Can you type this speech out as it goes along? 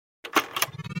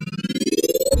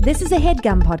This is a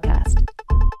HeadGum podcast.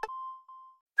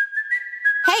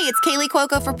 Hey, it's Kaylee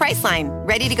Cuoco for Priceline.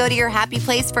 Ready to go to your happy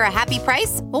place for a happy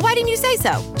price? Well, why didn't you say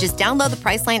so? Just download the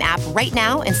Priceline app right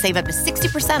now and save up to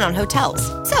 60% on hotels.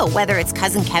 So whether it's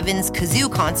Cousin Kevin's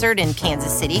Kazoo Concert in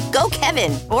Kansas City, go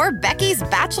Kevin, or Becky's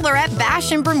Bachelorette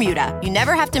Bash in Bermuda, you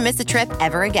never have to miss a trip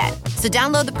ever again. So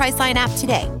download the Priceline app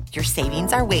today. Your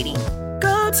savings are waiting.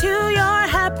 Go to your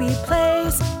happy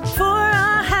place for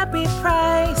a happy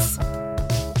price.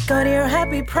 Go to your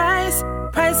happy price,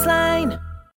 Priceline.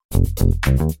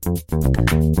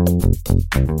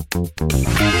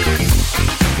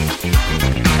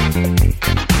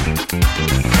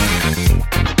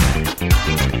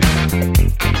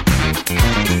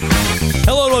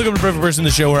 Hello and welcome to Perfect Person,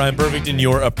 the show where I'm perfect and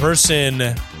you're a person.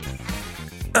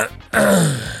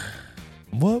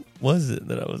 What was it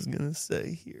that I was going to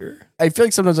say here? I feel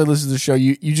like sometimes I listen to the show,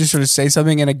 you just sort of say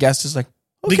something and a guest is like,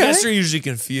 okay. The guests are usually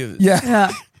confused.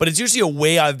 Yeah. But it's usually a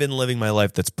way I've been living my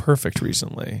life that's perfect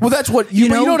recently. Well, that's what you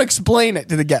know. You don't explain it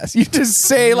to the guest. You just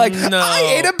say like, No.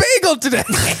 I ate a bagel today.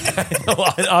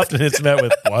 Often it's met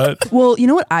with what? Well, you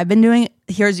know what I've been doing?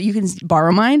 You can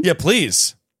borrow mine. Yeah,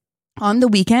 please. On the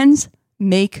weekends,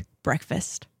 make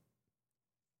breakfast.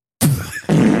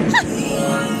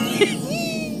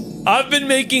 I've been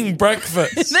making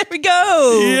breakfast. There we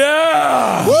go.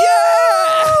 Yeah.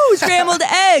 Woo! Scrambled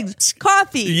eggs,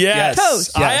 coffee, Yes.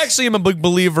 toast. I actually am a bug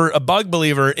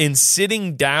believer in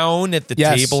sitting down at the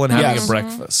table and having a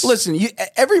breakfast. Listen,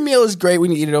 every meal is great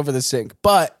when you eat it over the sink,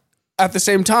 but at the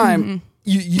same time,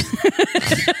 you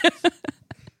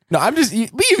No,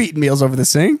 we've eaten meals over the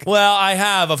sink. Well, I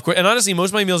have, of course. And honestly, most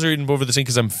of my meals are eaten over the sink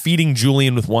because I'm feeding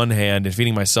Julian with one hand and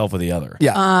feeding myself with the other.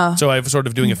 Yeah. So I'm sort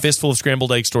of doing a fistful of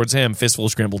scrambled eggs towards him, fistful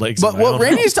of scrambled eggs. But what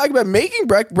Rainie is talking about, making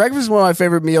breakfast is one of my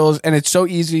favorite meals, and it's so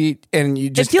easy. And you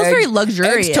just it feels very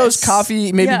luxurious. Eggs, toast,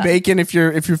 coffee, maybe bacon if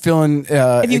you're feeling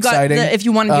exciting. If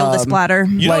you want to yield the splatter.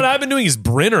 You know what I've been doing is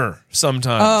Brinner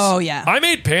sometimes. Oh, yeah. I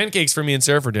made pancakes for me and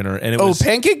Sarah for dinner, and it was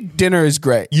pancake dinner is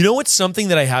great. You know what's something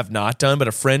that I have not done, but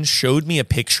a friend showed me a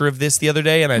picture of this the other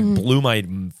day, and I blew my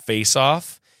face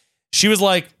off. She was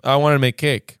like, I wanted to make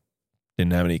cake.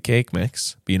 Didn't have any cake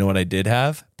mix, but you know what I did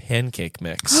have? Pancake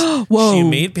mix. Whoa. She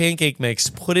made pancake mix,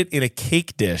 put it in a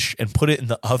cake dish, and put it in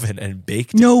the oven and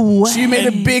baked it. No way. So you made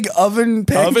a big oven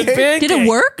pancake? Did it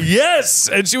work? Yes.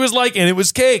 And she was like, and it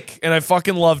was cake, and I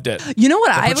fucking loved it. You know what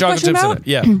I have put a chocolate question chips about? in it.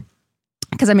 Yeah.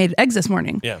 Because I made eggs this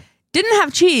morning. Yeah. Didn't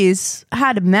have cheese.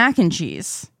 Had mac and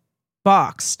cheese.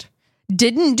 Boxed.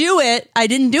 Didn't do it. I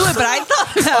didn't do it, but I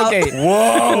thought about Okay.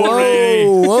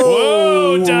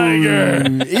 Whoa, Tiger.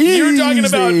 You're talking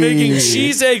about making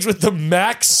cheese eggs with the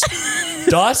max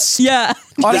dust? Yeah.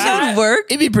 That would work.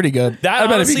 It'd be pretty good. That I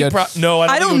bet it'd be honestly, good. no,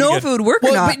 I don't know if it would work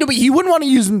or not. But you wouldn't want to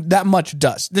use that much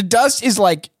dust. The dust is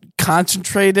like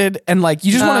concentrated, and like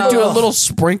you just want to do a little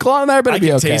sprinkle on there, but it'd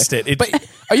be okay. Taste it. But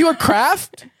are you a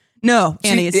Kraft? No,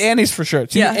 Annie's. Annie's for sure.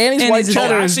 See, Yeah, Annie's white Annie's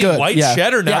cheddar is good. White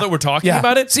cheddar, now that we're talking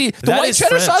about it? See, the that white is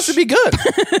cheddar French. sauce would be good.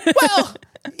 Well,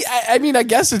 I mean, I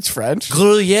guess it's French.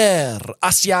 Gruyere,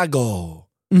 Asiago.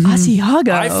 Asiago.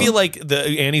 I feel like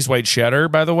the Annie's white cheddar,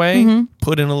 by the way,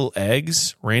 put in a little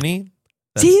eggs, Rainey.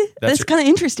 See, that's kind of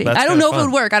interesting. that's I don't kinda know if it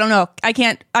fun. would work. I don't know. I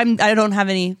can't. I don't have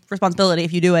any responsibility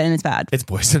if you do it and it's bad. It's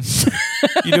poison.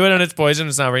 You do it and it's poison.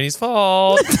 It's not Rainey's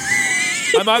fault.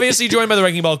 I'm obviously joined by the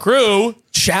Wrecking Ball crew.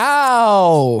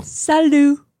 Ciao.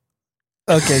 Salut.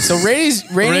 Okay, so Rainie's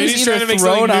Rainie's trying either to make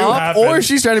thrown something new up happen. or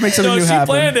she's trying to make something No, new she happen.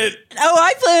 planned it. Oh,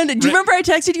 I planned it. Do you remember I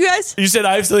texted you guys? You said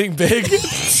I have something big.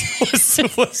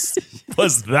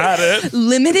 was that it?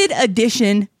 Limited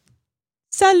edition.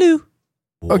 Salut.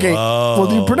 Okay, well,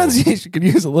 the pronunciation could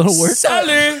use a little work.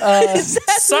 Salut.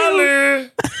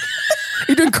 Salut.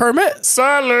 You doing Kermit?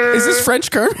 Salut. Is this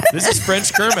French Kermit? This is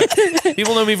French Kermit.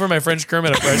 People know me for my French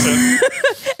Kermit impression.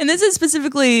 And this is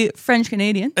specifically French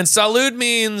Canadian. And salud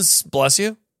means bless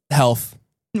you. Health.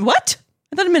 What?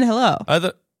 I thought it meant hello. I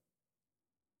think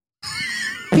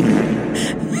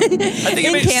it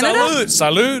In means Canada?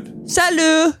 salud.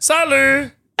 Salut.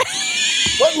 Salut.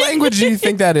 What language do you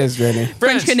think that is, Rainie?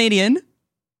 French Canadian.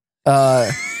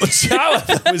 Well, Chow, I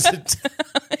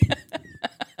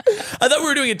thought we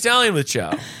were doing Italian with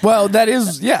Chow. Well, that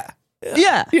is, yeah.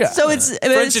 Yeah. So it's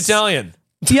French Italian.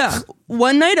 Yeah.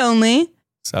 One night only.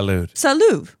 Salud.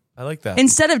 Salut. I like that.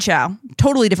 Instead of ciao.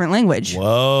 Totally different language.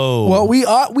 Whoa. Well, we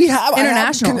have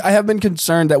International. I have been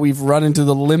concerned that we've run into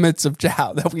the limits of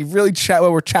chow. That we've really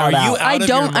we're chowed Are out. you out of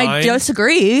your mind? I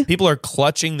disagree. People are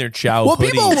clutching their Chow Well,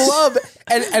 hoodies. people love,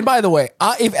 and by the way,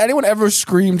 if anyone ever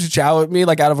screamed chow at me,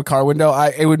 like out of a car window,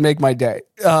 it would make my day.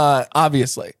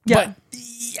 Obviously, Yeah. But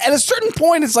at a certain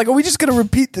point, it's like, are we just going to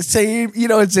repeat the same? You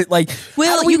know, is it like, Will,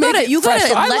 how do we you make gotta- it you fresh?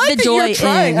 gotta So I let like the that joy you're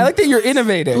trying. in. I like that you're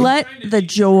innovating. Let the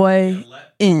joy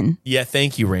in. Yeah,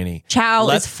 thank you, Rainey. Chow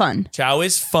is fun. Chow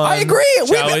is fun. I agree.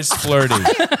 Chow is flirty.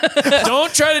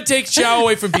 Don't try to take chow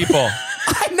away from people.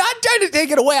 I'm not trying to take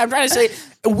it away. I'm trying to say,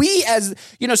 we as,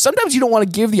 you know, sometimes you don't want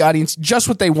to give the audience just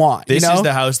what they want. This you know? is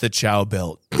the house that Chow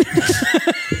built.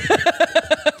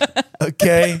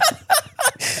 Okay?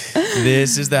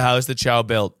 This is the house that Chow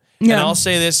built. Yeah. And I'll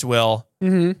say this, Will.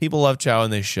 People love Chow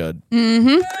and they should.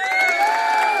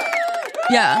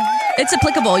 Yeah, it's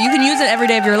applicable. You can use it every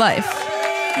day of your life.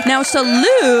 Now, so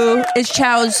Lou is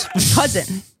Chow's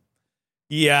cousin.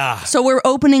 Yeah. So we're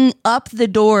opening up the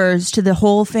doors to the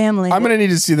whole family. I'm going to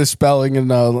need to see the spelling. And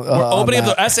We're opening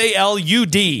up the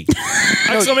SALUD.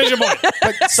 Exclamation point.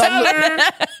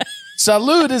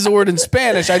 Salud is a word in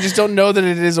Spanish. I just don't know that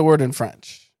it is a word in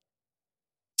French.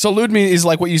 Salud is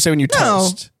like what you say when you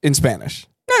toast in Spanish.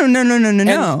 No.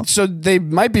 And so they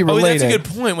might be Oh, related. that's a good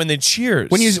point. When they cheers.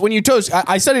 When you toast,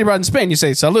 I studied abroad in Spain. You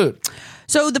say salud.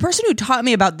 So the person who taught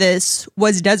me about this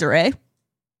was Desiree.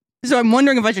 So I'm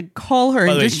wondering if I should call her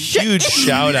By and the way, just huge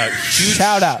shout out. Huge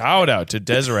Shout out. Shout out to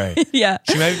Desiree. yeah.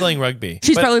 She might be playing rugby.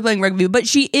 She's But- probably playing rugby, but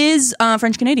she is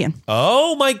French Canadian.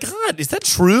 Oh my God. Is that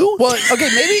true? Well, okay,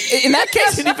 maybe in that I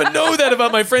case, didn't even know that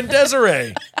about my friend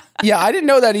Desiree. yeah, I didn't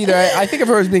know that either. I think of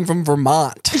her as being from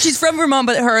Vermont. She's from Vermont,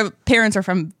 but her parents are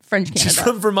from French Canada. She's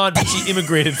from Vermont, but she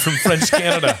immigrated from French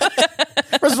Canada.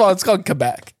 First of all, it's called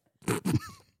Quebec.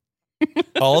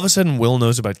 All of a sudden, Will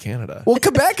knows about Canada. Well,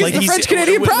 Quebec is the he's- French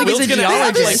Canadian Will's province. gonna They have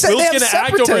act this- like- they Will's have gonna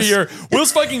act over separatists. here.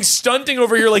 Will's fucking stunting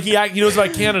over here like he knows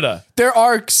about Canada. There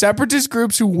are separatist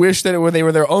groups who wish that they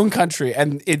were their own country,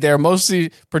 and they're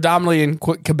mostly predominantly in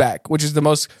Quebec, which is the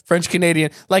most French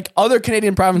Canadian. Like other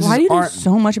Canadian provinces Why do you know aren't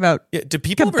so much about Yeah, do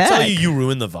people ever Quebec. tell you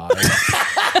ruin the vibe?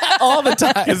 all the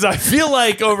time. Because I feel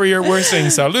like over here we're saying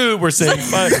salud, we're saying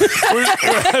fun, we're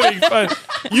having fun.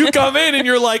 You come in and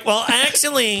you're like, well,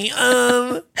 actually,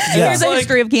 Yeah. Here's the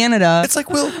history of Canada. it's like,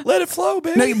 Will, let it flow,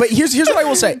 baby. No, but here's what I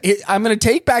will say. I'm going to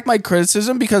take back my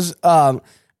criticism because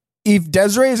if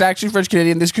Desiree is actually French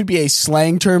Canadian, this could be a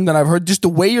slang term that I've heard. Just the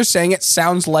way you're saying it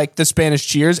sounds like the Spanish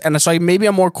cheers, and so maybe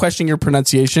I'm more questioning your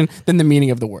pronunciation than the meaning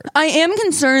of the word. I am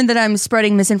concerned that I'm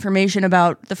spreading misinformation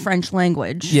about the French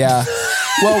language. Yeah.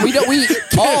 Well, we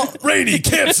all Rainey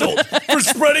canceled for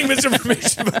spreading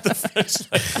misinformation about the French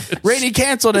language. Rainie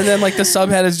canceled, and then like the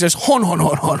subhead is just hon.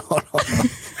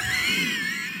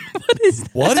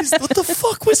 What the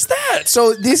fuck was that?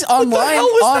 So this hell was that?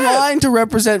 online to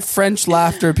represent French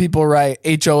laughter, people write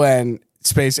HON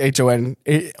space HON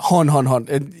hon. Hon.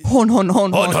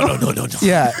 Oh, no.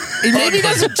 Yeah, it maybe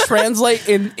doesn't translate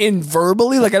in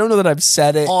verbally. Like I don't know that I've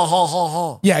said it.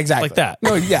 Yeah, exactly. Like that.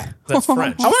 No, yeah. That's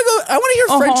French. I want to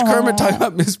hear French Kermit talk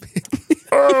about Miss Piggy.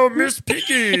 Oh, Miss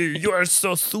Piggy, you are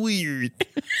so sweet.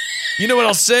 You know what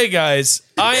I'll say, guys?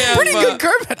 I have Pretty good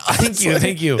Kermit.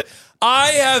 Thank you. I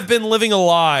have been living a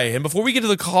lie, and before we get to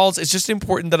the calls, it's just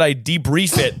important that I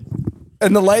debrief it.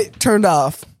 And the light turned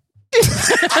off.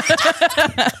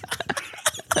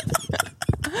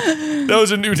 That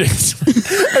was a new dance.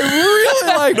 I really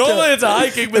liked Normally it. it's a high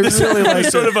kick, but this really is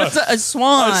liked sort of A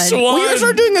swan. a swan. We guys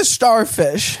are doing a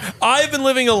starfish. I've been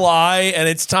living a lie, and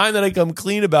it's time that I come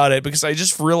clean about it because I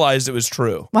just realized it was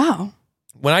true. Wow.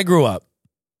 When I grew up,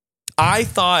 I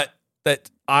thought that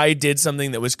I did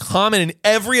something that was common in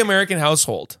every American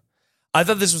household. I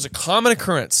thought this was a common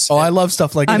occurrence. Oh, I love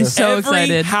stuff like I'm this. so Every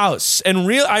excited. house. And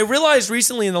I realized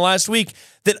recently in the last week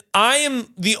that I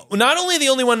am not only the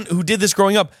only one who did this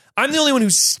growing up, I'm the only one who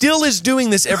still is doing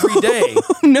this every day.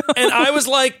 No. And I was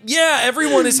like, yeah,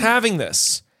 everyone is having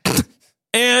this.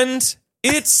 And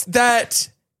it's that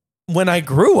when I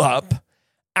grew up,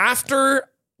 after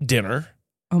dinner,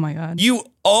 Oh my God. you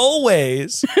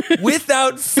always,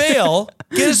 without fail,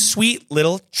 get a sweet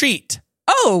little treat.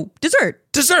 Oh, dessert.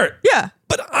 Dessert. Yeah.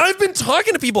 But I've been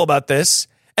talking to people about this,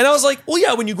 and I was like, well,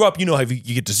 yeah, when you grow up, you know how you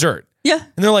get dessert. Yeah.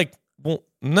 And they're like, well,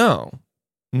 no,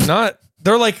 not.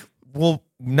 They're like, well,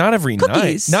 not every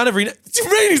Cookies. night. Not every night.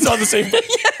 Rainie's on the same.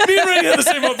 Me and Rainie have the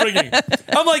same upbringing.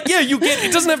 I'm like, yeah, you get.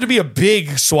 It doesn't have to be a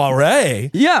big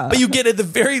soiree. Yeah. But you get at the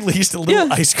very least a little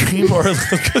Yeah. ice cream or a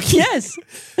little cookie. Yes.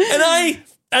 And I,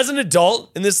 as an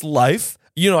adult in this life,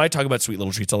 you know, I talk about sweet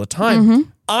little treats all the time. Mm-hmm.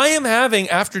 I am having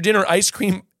after dinner ice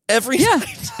cream every Yeah.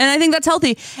 night. And I think that's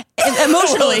healthy.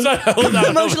 Emotionally. Hold on.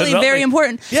 Emotionally very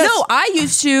important. Yes. No, I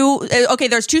used to. Okay,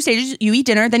 there's two stages. You eat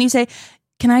dinner, then you say,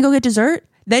 "Can I go get dessert?"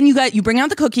 Then you bring out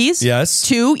the cookies. Yes.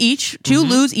 Two each, 2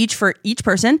 loos each for each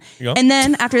person. You go. And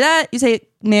then after that, you say,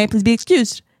 "May I please be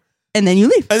excused?" and then you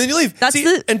leave. And then you leave. That's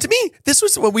and to me, this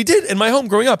was what we did in my home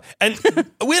growing up. And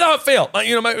we had not fail.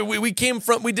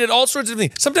 We did all sorts of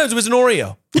things. Sometimes it was an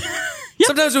Oreo.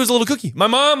 Sometimes it was a little cookie. My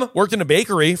mom worked in a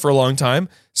bakery for a long time.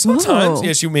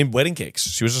 Sometimes, she made wedding cakes.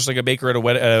 She was just like a baker at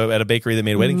a bakery that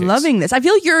made wedding cakes. Loving this. I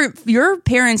feel like your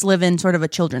parents live in sort of a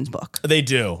children's book. They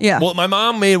do. Yeah. Well, my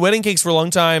mom made wedding cakes for a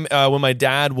long time when my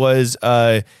dad was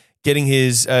getting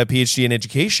his PhD in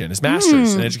education, his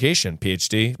master's in education.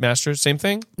 PhD, master's, same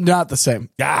thing? Not the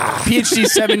same. Ah. PhD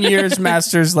 7 years,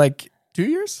 master's like 2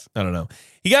 years? I don't know.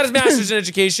 He got his master's in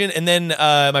education, and then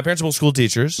my parents were both school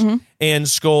teachers, and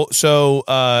so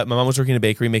my mom was working in a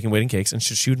bakery making wedding cakes, and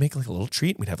she would make like a little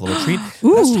treat. We'd have a little treat. I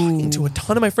was talking to a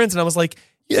ton of my friends, and I was like,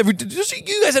 you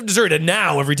guys have dessert, and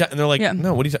now every time, and they're like,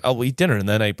 no, what do you? I'll eat dinner, and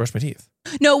then I brush my teeth.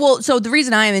 No, well, so the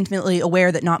reason I am intimately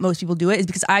aware that not most people do it is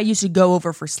because I used to go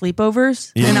over for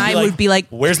sleepovers, and I would be like,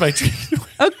 "Where's my treat?"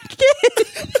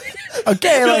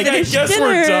 Okay, like I guess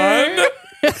we're done.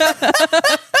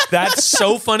 That's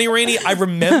so funny, Rainie. I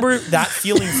remember that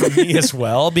feeling for me as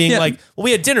well, being like, well,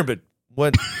 we had dinner, but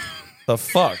what the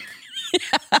fuck?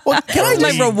 Well, can I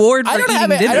my reward for I don't eating have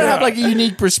dinner. I don't have like a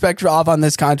unique perspective offer on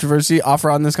this controversy,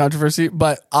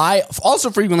 but I also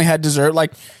frequently had dessert.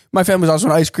 Like my family was also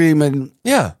on ice cream, and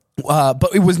but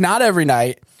it was not every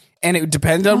night, and it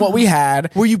depended on what we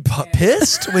had. Were you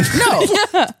pissed?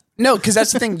 No, because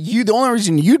that's the thing. The only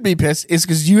reason you'd be pissed is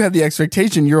because you had the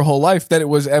expectation your whole life that it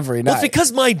was every night. Well,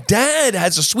 because my dad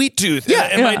has a sweet tooth,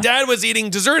 and my dad was eating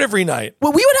dessert every night.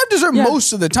 Well, we would have dessert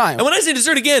most of the time. And when I say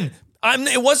dessert again,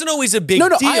 it wasn't always a big deal.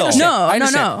 I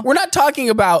understand. No. We're not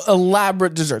talking about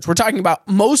elaborate desserts. We're talking about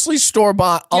mostly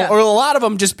store-bought, or a lot of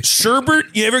them just... Sherbet?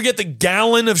 You ever get the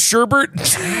gallon of sherbet?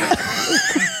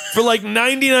 For like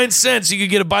 99 cents, you could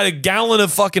get a gallon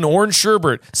of fucking orange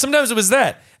sherbet. Sometimes it was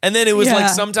that. And then it was like,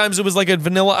 sometimes it was like a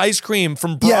vanilla ice cream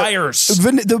from Breyers.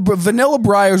 The vanilla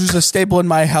Breyers was a staple in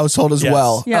my household as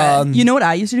well. Yeah. You know what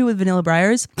I used to do with vanilla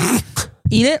Breyers?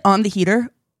 Eat it on the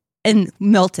heater and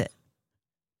melt it.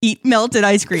 Eat melted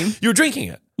ice cream. You were drinking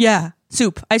it? Yeah.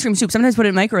 Ice cream soup. Sometimes put it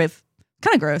in the microwave.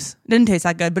 Kind of gross. It didn't taste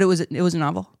that good, but it was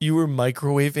novel. You were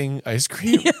microwaving ice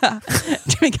cream? Yeah.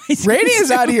 Rainie is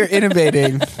out here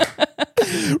innovating.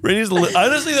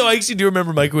 Honestly, though, I actually do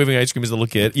remember microwaving ice cream as a little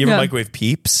kid. You ever microwave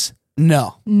Peeps?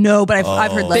 No, but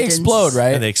I've heard legends. They explode,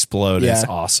 right? And they explode. Yeah. It's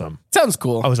awesome. Sounds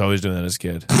cool. I was always doing that as a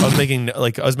kid. I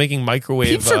was making microwave.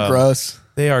 Peeps are gross.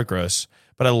 They are gross,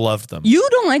 but I loved them. You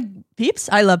don't like Peeps?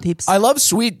 I love Peeps. I love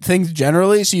sweet things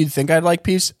generally, so you'd think I'd like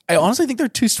Peeps. I honestly think they're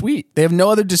too sweet. They have no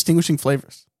other distinguishing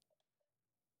flavors.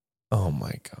 Oh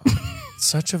my God.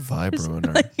 Such a vibe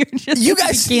ruiner. You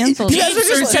guys canceled.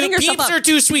 Peeps are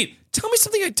too sweet. Tell me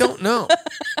something I don't know.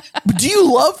 Do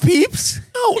you love Peeps?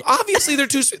 No, obviously they're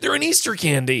too sweet. They're an Easter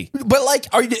candy. But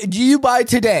like, do you buy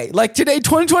today? Like today,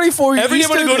 2024. Every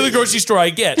time I go to the grocery store, I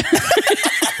get.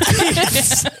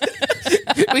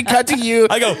 We cut to you.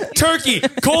 I go, turkey,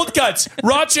 cold cuts,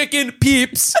 raw chicken,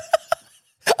 Peeps.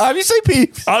 Obviously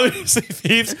Peeps.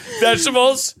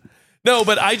 Vegetables. No,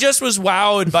 but I just was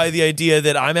wowed by the idea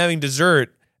that I'm having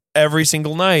dessert every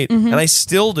single night, and I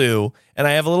still do. And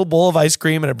I have a little bowl of ice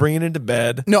cream, and I bring it into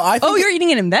bed. No, I think you're eating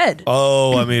it in bed.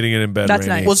 Oh, I'm eating it in bed. That's Rainie.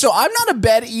 nice. Well, so I'm not a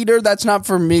bed eater. That's not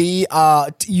for me.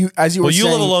 You live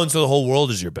alone, so the whole world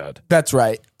is your bed. That's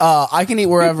right. I can eat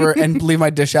wherever and leave my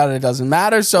dish out, and it doesn't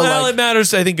matter. So, well, it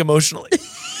matters, I think, emotionally.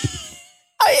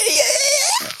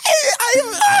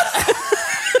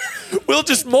 Will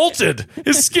just molted.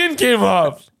 His skin came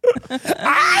off.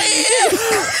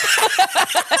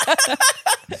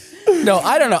 No,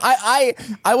 I don't know. I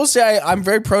will say I'm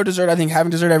very pro dessert. I think having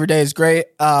dessert every day is great.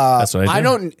 That's what I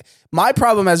do. My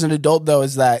problem as an adult though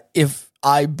is that if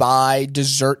I buy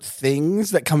dessert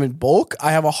things that come in bulk,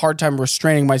 I have a hard time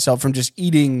restraining myself from just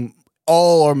eating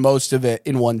all or most of it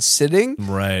in one sitting.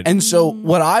 Right. And so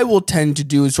what I will tend to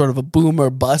do is sort of a boom or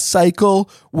bust cycle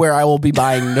where I will be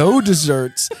buying no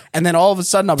desserts, and then all of a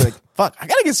sudden I'll be like, fuck, I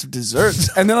gotta get some desserts.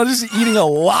 And then I'll just be eating a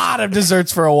lot of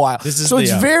desserts for a while. So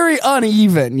it's very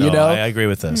uneven, you know? I agree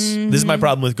with this. This is my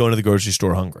problem with going to the grocery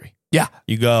store hungry. Yeah.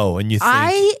 You go and you think.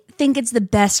 I think it's the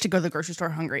best to go to the grocery store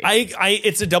hungry.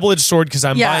 It's a double-edged sword because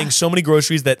I'm buying so many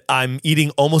groceries that I'm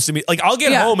eating almost immediately. Like I'll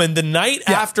get home and the night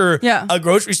after a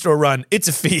grocery store run, it's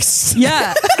a feast.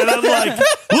 Yeah. And I'm like,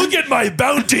 look at my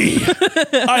bounty.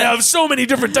 I have so many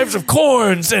different types of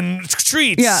corns and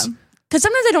treats. Yeah. Because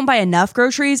sometimes I don't buy enough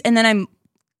groceries and then I'm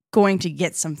going to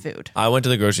get some food. I went to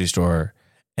the grocery store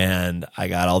and I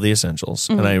got all the essentials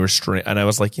and I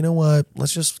was like, you know what?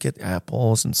 Let's just get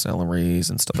apples and celeries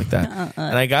and stuff like that.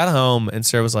 And I got home and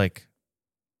Sarah was like,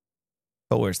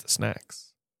 but where's the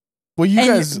snacks? Well, you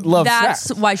guys love That's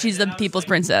snacks. why she's the people's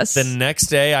princess. The next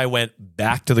day, I went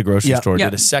back to the grocery store,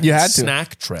 Yep. did a You second had to.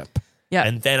 snack trip. Yeah.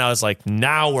 And then I was like,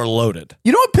 now we're loaded.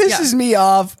 You know what pisses me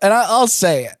off? And I'll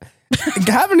say it.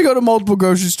 Having to go to multiple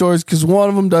grocery stores because one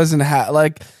of them doesn't have,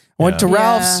 like, I went to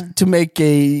Ralph's to make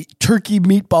a turkey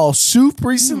meatball soup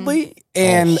recently.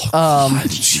 And,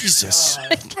 Jesus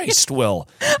Christ, Will.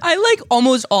 I like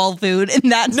almost all food,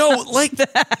 and that's No, like,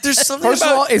 there's something first of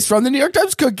about... all, it's from the New York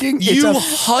Times Cooking. You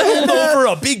It's huddled over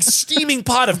a big steaming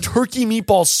pot of turkey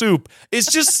meatball soup.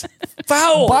 It's just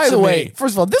foul. By to the way, me.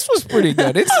 first of all, this was pretty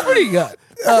good. It's pretty good.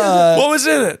 What was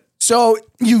in it? So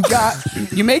you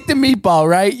make the meatball,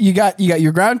 right? You got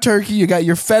your ground turkey, you got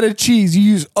your feta cheese. You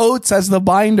use oats as the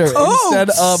binder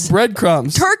instead of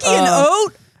breadcrumbs. turkey and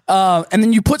oat. And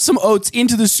then you put some oats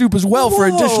into the soup as well for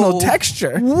additional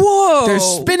texture. Whoa. There's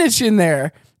spinach in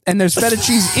there. And there's feta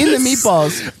cheese in the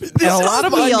meatballs and a lot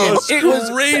of meal. onions. It was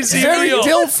Crazy very meal.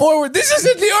 dill forward. This is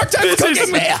a New York Times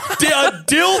Cooking meal. A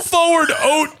dill-forward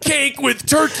oat cake with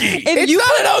turkey. It's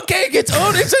not an oat cake. It's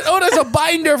oat. It's an oat as a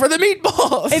binder for the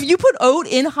meatballs. If you put oat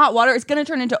in hot water, it's going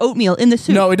to turn into oatmeal in the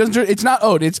soup. No, it doesn't. It's not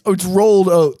oat. It's rolled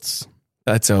oats.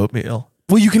 That's oatmeal.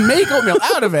 Well, you can make oatmeal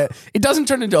out of it. It doesn't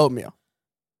turn into oatmeal.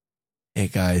 Hey,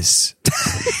 guys.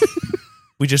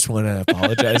 We just want to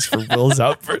apologize for Will's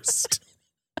outburst.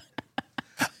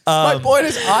 My point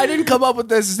is, I didn't come up with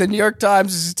this. It's the New York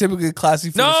Times. This is typically a classy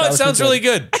food. No, it sounds really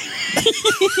good.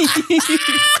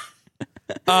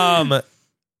 I'd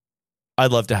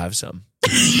love to have some.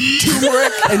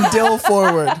 Turmeric and dill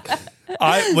forward.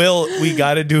 We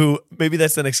got to do, maybe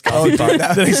that's the next coffee pot.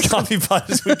 The next coffee pot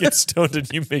is we get stoned and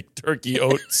you make turkey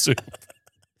oat soup.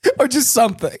 Or just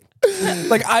something.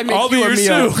 Like I make I'll be you a your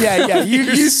meal. sous. Yeah.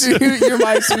 You're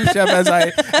my sous chef as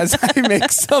I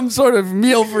make some sort of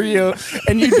meal for you,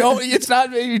 and you don't. It's not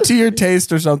maybe to your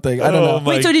taste or something. I don't know.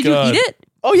 Wait, so did you eat it?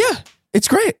 Oh yeah, it's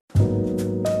great.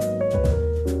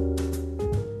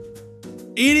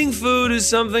 Eating food is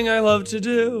something I love to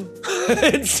do.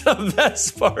 It's the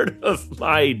best part of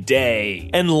my day.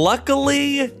 And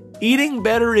luckily, eating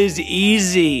better is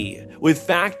easy. With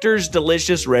Factor's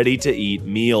delicious, ready-to-eat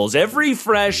meals. Every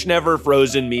fresh, never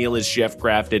frozen meal is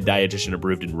chef-crafted,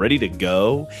 dietitian-approved, and ready to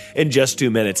go in just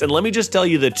 2 minutes. And let me just tell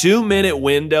you, the 2-minute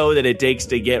window that it takes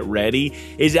to get ready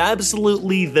is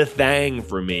absolutely the thing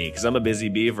for me, because I'm a busy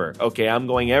beaver. Okay, I'm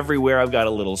going everywhere. I've got a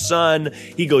little son.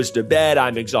 He goes to bed.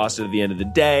 I'm exhausted at the end of the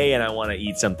day, and I want to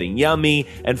eat something yummy.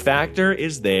 And Factor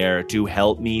is there to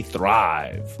help me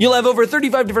thrive. You'll have over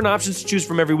 35 different options to choose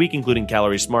from every week, including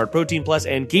Calorie Smart, Protein Plus,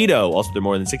 and Keto. Also, there are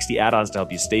more than 60 add-ons to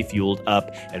help you stay fueled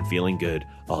up and feeling good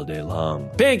all day long.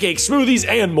 Pancakes, smoothies,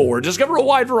 and more. Discover a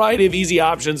wide variety of easy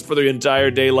options for the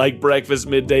entire day, like breakfast,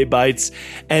 midday bites,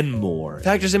 and more.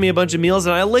 Factor sent me a bunch of meals,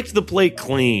 and I licked the plate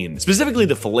clean. Specifically,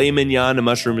 the filet mignon and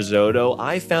mushroom risotto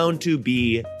I found to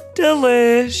be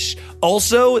delish.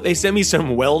 Also, they sent me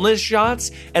some wellness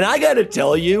shots, and I gotta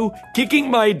tell you, kicking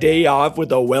my day off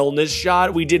with a wellness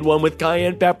shot, we did one with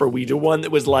cayenne pepper, we did one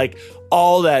that was like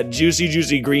all that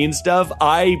juicy green stuff,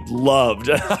 I loved.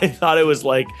 I thought it was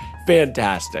like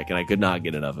fantastic, and I could not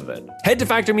get enough of it. Head to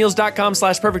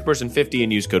factormeals.com/perfectperson50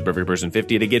 and use code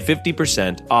perfectperson50 to get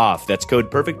 50% off. That's code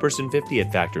perfectperson50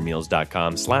 at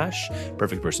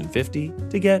factormeals.com/perfectperson50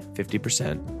 to get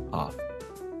 50% off.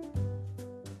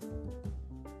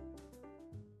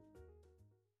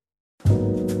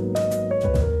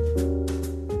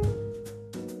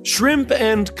 Shrimp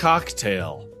and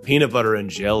cocktail, peanut butter and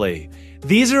jelly.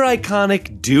 These are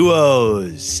iconic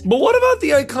duos. But what about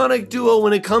the iconic duo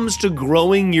when it comes to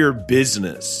growing your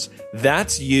business?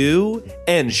 That's you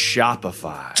and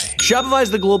Shopify. Shopify is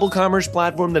the global commerce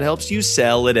platform that helps you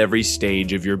sell at every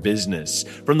stage of your business.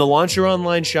 From the launch your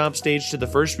online shop stage to the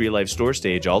first real life store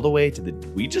stage, all the way to the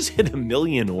we just hit 1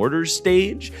 million orders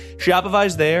stage,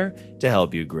 Shopify's there to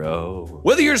help you grow.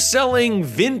 Whether you're selling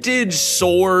vintage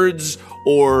swords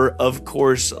or, of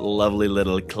course, lovely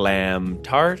little clam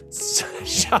tarts,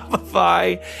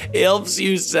 Shopify helps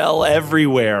you sell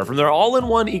everywhere. From their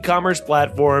all-in-one e-commerce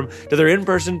platform to their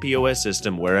in-person POS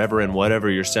system, wherever and whatever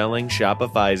you're selling,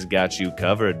 Shopify's got you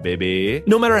covered, baby.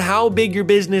 No matter how big your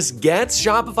business gets,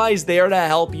 Shopify's there to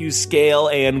help you scale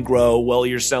and grow while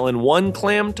you're selling one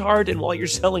clam tart and while you're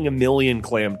selling 1 million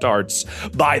clam tarts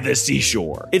by the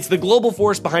seashore. It's the global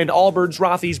force behind Allbirds,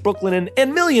 Rothy's, Brooklinen,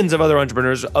 and millions of other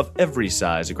entrepreneurs of every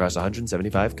size across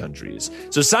 175 countries.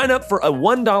 So sign up for a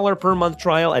 $1 per month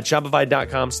trial at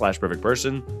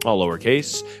shopify.com/perfectperson, all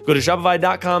lowercase. Go to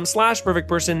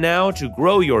shopify.com/perfectperson now to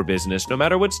grow your business no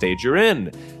matter what stage you're in.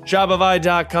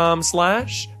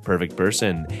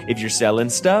 Shopify.com/perfectperson. If you're selling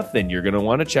stuff, then you're going to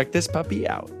want to check this puppy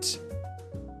out.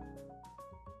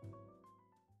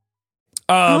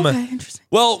 Okay, interesting.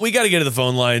 Well, we got to get to the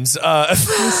phone lines. We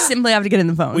simply have to get in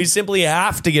the phone. We simply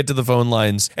have to get to the phone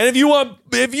lines. And if you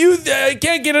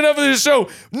can't get enough of this show,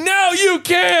 now you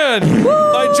can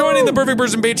by joining the Perfect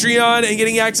Person Patreon and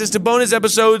getting access to bonus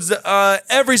episodes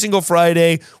every single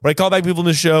Friday where I call back people in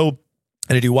the show.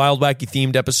 And I do wild, wacky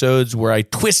themed episodes where I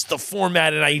twist the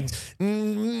format and I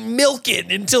milk it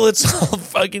until it's all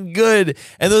fucking good.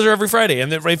 And those are every Friday.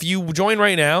 And if you join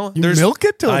right now, You milk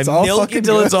it till it's all fucking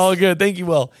good. it's all good. Thank you,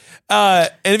 Will. And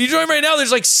if you join right now,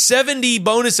 there's like 70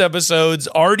 bonus episodes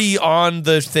already on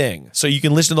the thing. So you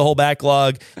can listen to the whole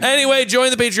backlog. Anyway, join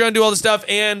the Patreon, do all the stuff,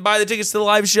 and buy the tickets to the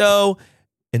live show.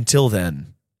 Until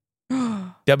then,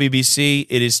 WBC,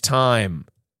 it is time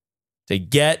to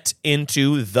get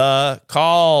into the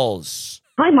calls.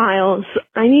 Hi, Miles.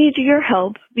 I need your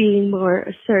help being more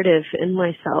assertive in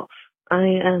myself. I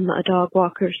am a dog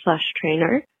walker /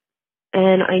 trainer,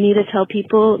 and I need to tell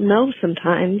people no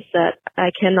sometimes that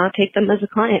I cannot take them as a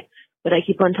client, but I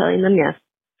keep on telling them yes.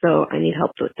 So I need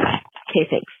help with that. Okay,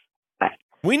 thanks. Bye.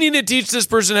 We need to teach this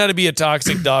person how to be a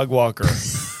toxic dog walker.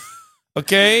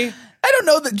 Okay? I don't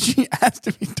know that she has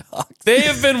to be toxic. They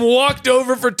have been walked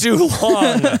over for too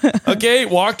long. Okay?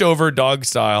 Walked over dog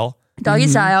style. Doggy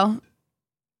style.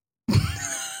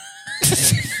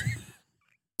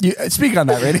 You speak on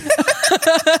that, Rainie.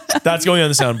 That's going on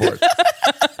the soundboard.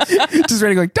 Just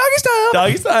Rainie going, doggy style.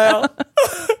 Doggy style.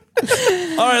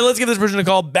 All right, let's give this person a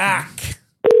call back.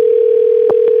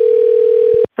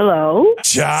 Hello?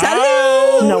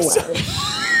 Ciao. No way.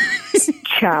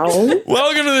 Ciao.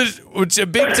 Welcome to the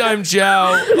big time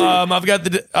ciao. I've got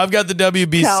the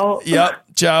WBC. Ciao. Yep,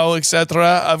 ciao,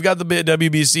 etc. I've got the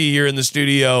WBC here in the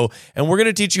studio, and we're going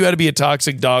to teach you how to be a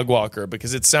toxic dog walker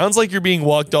because it sounds like you're being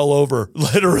walked all over,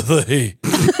 literally.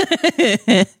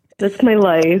 That's my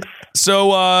life.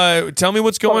 So tell me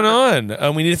what's going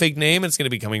on. We need a fake name. It's going to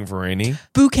be coming from Rainie.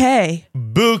 Bouquet.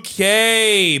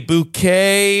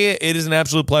 It is an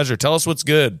absolute pleasure. Tell us what's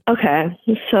good. Okay,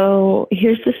 so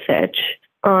here's the sitch.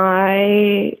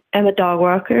 I am a dog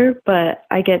walker, but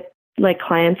I get like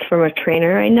clients from a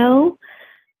trainer I know.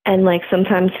 And like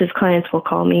sometimes his clients will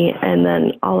call me and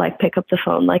then I'll like pick up the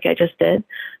phone like I just did.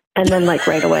 And then like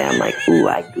right away I'm like, ooh,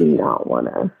 I do not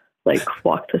want to like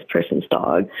walk this person's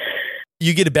dog.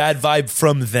 You get a bad vibe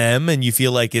from them and you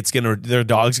feel like their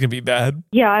dog's going to be bad?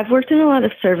 Yeah, I've worked in a lot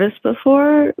of service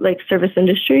before, like service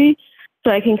industry.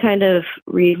 So I can kind of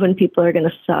read when people are going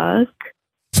to suck.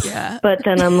 Yeah. But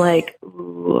then I'm like,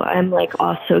 ooh, I'm like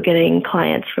also getting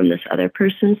clients from this other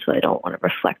person, so I don't want to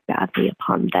reflect badly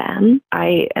upon them.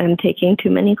 I am taking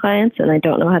too many clients and I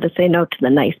don't know how to say no to the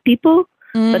nice people,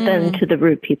 but then to the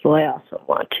rude people, I also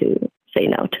want to say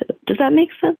no to. Does that make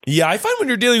sense? Yeah, I find when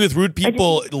you're dealing with rude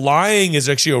people, lying is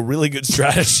actually a really good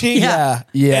strategy. Yeah.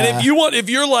 And if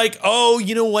you're like, oh,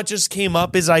 you know what just came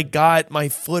up is I got my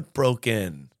foot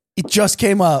broken. It just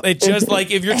came up. It just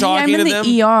like if you're Hey, talking I'm in to them,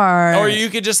 the ER. or you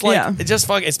could just like just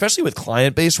fuck, especially with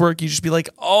client-based work, you just be like,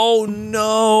 oh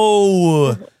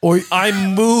no, Or I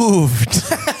moved.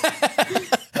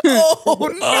 oh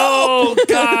no. Oh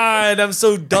God, I'm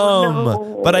so dumb.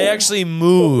 No. But I actually Oh,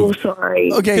 moved.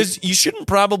 sorry. Okay. Because you shouldn't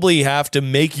probably have to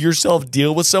make yourself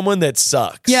deal with someone that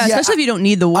sucks. Yeah, especially if you don't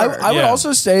need the word. I would Yeah.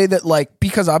 also say that, like,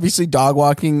 because obviously dog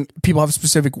walking, people have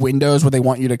specific windows where they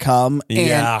want you to come,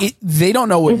 Yeah. and they don't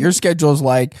know what your schedule is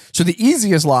like. So the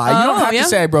easiest lie, you don't have to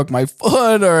say I broke my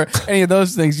foot or any of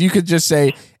those things. You could just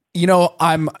say, you know,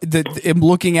 I'm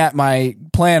looking at my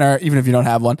planner, even if you don't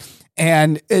have one,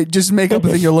 and just make up the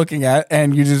thing you're looking at,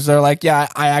 and you just are like, yeah,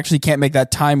 I actually can't make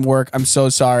that time work. I'm so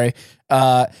sorry.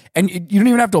 And you don't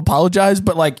even have to apologize,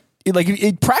 but like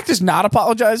practice not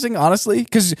apologizing, honestly,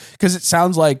 because it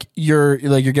sounds like you're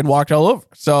getting walked all over.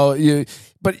 So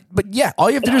but yeah, all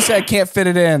you have to do is say I can't fit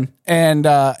it in, and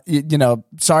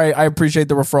sorry, I appreciate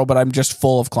the referral, but I'm just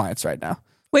full of clients right now.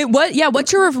 Wait, what? Yeah,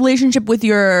 what's your relationship with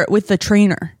the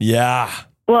trainer? Yeah.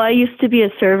 Well, I used to be a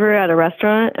server at a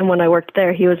restaurant, and when I worked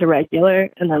there, he was a regular.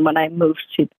 And then when I moved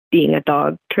to being a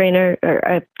dog trainer or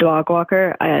a dog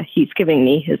walker, he's giving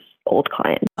me his old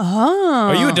client. Oh.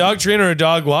 Are you a dog trainer or a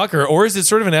dog walker? Or is it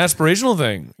sort of an aspirational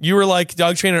thing? You were like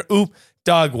dog trainer,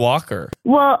 dog walker.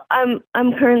 Well, I'm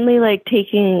currently like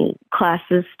taking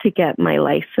classes to get my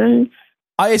license.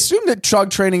 I assume that dog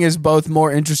training is both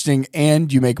more interesting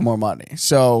and you make more money.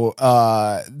 So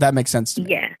that makes sense to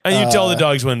me. Yeah. And you tell the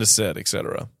dogs when to sit,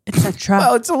 etc. Etc.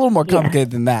 Well, it's a little more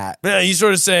complicated than that. Yeah, you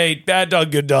sort of say, bad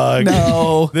dog, good dog.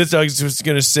 No. This dog's just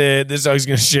going to sit. This dog's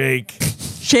going to shake.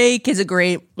 Shake is a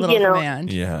great little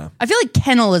command. Yeah. I feel like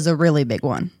kennel is a really big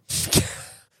one.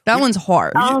 That one's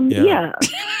hard. Yeah.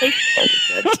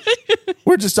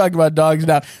 We're just talking about dogs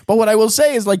now. But what I will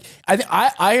say is, like,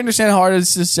 I understand how hard it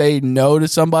is to say no to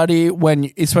somebody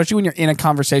especially when you're in a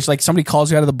conversation, like somebody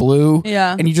calls you out of the blue,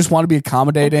 and you just want to be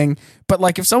accommodating. But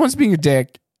like, if someone's being a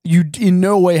dick, you in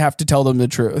no way have to tell them the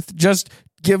truth. Just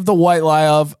give the white lie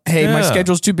of, hey, my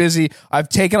schedule's too busy. I've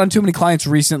taken on too many clients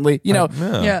recently. You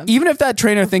know, even if that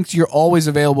trainer thinks you're always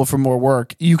available for more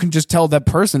work, you can just tell that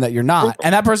person that you're not.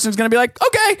 And that person's going to be like,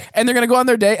 okay. And they're going to go on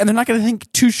their day and they're not going to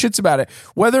think two shits about it,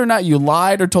 whether or not you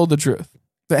lied or told the truth.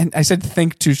 And I said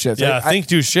think two shits. Yeah, think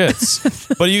two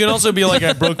shits. But you can also be like,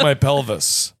 I broke my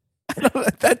pelvis.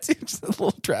 That seems a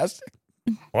little drastic.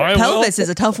 Pelvis is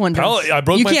a tough one. I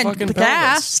broke my fucking pelvis.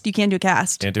 Cast. You can't do a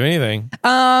cast. Can't do anything.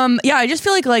 Yeah, I just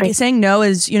feel like saying no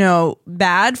is,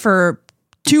 bad for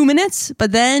 2 minutes,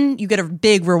 but then you get a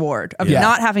big reward of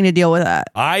not having to deal with that.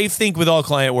 I think with all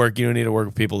client work, you don't need to work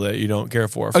with people that you don't care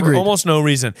for Agreed. almost no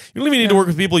reason. You don't even need to work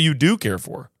with people you do care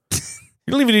for.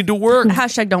 You don't even need to work.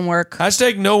 Hashtag don't work.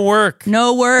 Hashtag no work.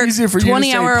 No work. Easier for you 20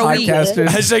 to say, hour a week. podcasters.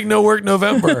 Hashtag no work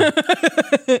November.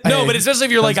 No, but especially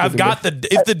if you're like,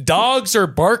 if the dogs are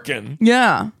barking,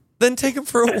 then take them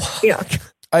for a walk. Yeah.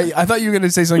 I thought you were going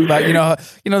to say something about,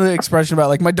 the expression about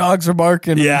like my dogs are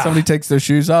barking and somebody takes their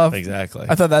shoes off. Exactly.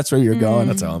 I thought that's where you were going.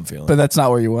 That's how I'm feeling. But that's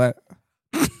not where you went.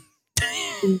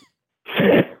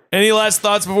 Any last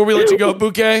thoughts before we let you go,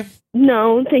 Bouquet?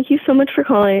 No, thank you so much for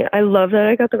calling. I love that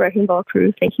I got the Wrecking Ball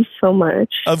crew. Thank you so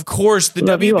much. Of course, the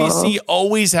Love WBC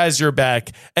always has your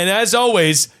back. And as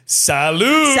always,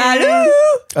 salute. Salute.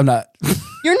 I'm not.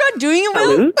 You're not doing it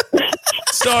well?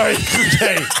 Sorry,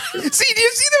 Bouquet. See, do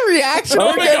you see the reaction?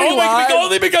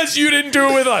 Only because you didn't do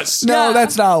it with us. No,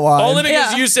 that's not why. Only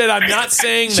because you said, I'm not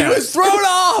saying that. She was thrown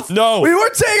off. No. We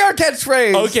weren't saying our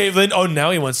catchphrase. Okay, then,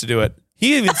 now he wants to do it.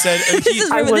 He even said...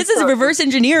 this is reverse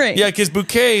engineering. Yeah, because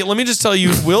Bouquet, let me just tell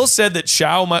you, Will said that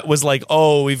Chow was like,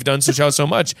 oh, we've done Chow so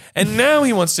much. And now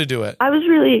he wants to do it. I was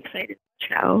really excited.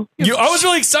 Chow. I was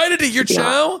really excited to hear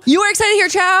Chow. You were excited to hear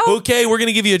Chow? Okay, we're going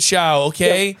to give you a Chow,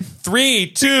 okay?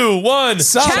 3, 2, 1.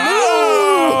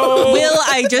 Chow! Will,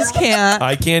 I just can't.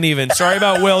 I can't even. Sorry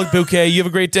about Will, Bouquet. You have a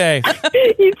great day.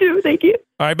 You too. Thank you.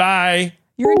 All right, bye.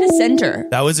 You're a dissenter.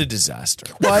 That was a disaster.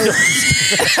 Why?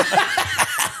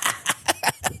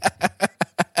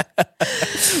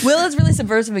 Will is really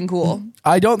subversive and cool.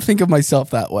 I don't think of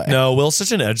myself that way. No, Will's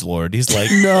such an edgelord. He's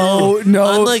like, No.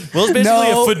 I'm like, Will's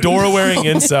basically a fedora-wearing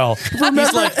incel.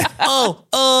 He's like,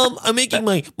 I'm making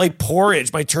my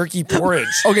porridge, my turkey porridge.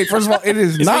 Okay, first of all, it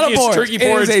is He's not making a porridge. his turkey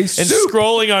porridge it and is a soup.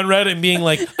 scrolling on Reddit and being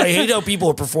like, I hate how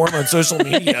people perform on social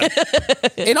media.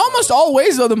 In almost all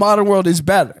ways, though, the modern world is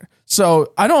better.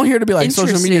 So I don't here to be like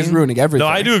social media is ruining everything.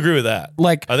 No, I do agree with that.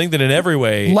 Like, I think that in every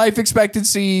way, life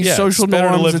expectancy, social it's better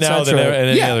norms, to live now than at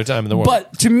any other time in the world.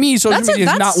 But to me, social media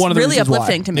is not one of the really reasons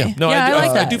uplifting why. to me. Yeah. No, I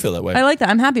like that. I do feel that way. I like that.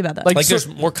 I'm happy about that. Like there's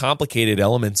more complicated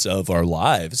elements of our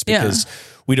lives because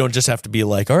we don't just have to be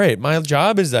like, all right, my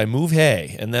job is I move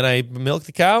hay and then I milk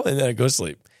the cow and then I go to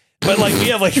sleep. But like we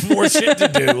have like more shit to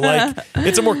do. Like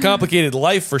it's a more complicated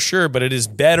life for sure, but it is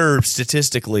better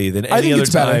statistically than any other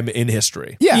time in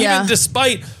history. Yeah. Even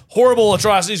despite horrible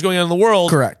atrocities going on in the world,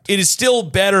 correct. It is still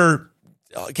better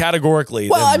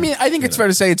categorically. Well, I mean, I think it's fair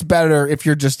to say it's better if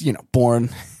you're just, born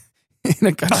in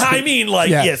a country. I mean, like,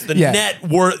 yes, the net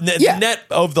worth, the net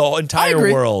of the entire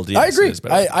world. Yes, I agree.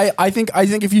 I think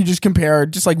if you just compare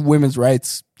just like women's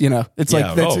rights, it's like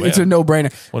it's a no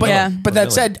brainer. But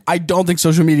that said, I don't think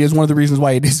social media is one of the reasons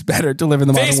why it is better to live in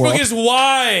the modern world. Facebook is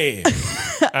why.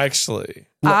 Actually,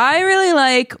 I really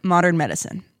like modern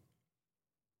medicine.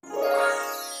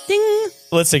 Ding.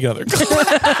 Let's take another.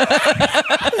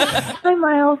 Hi,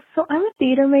 Miles. So I'm a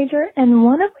theater major, and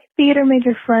one of my theater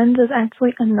major friends is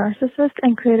actually a narcissist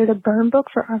and created a burn book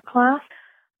for our class.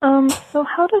 So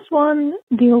how does one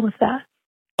deal with that?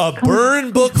 A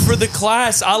burn book for the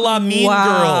class, a la Mean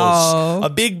Girls. A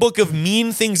big book of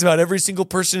mean things about every single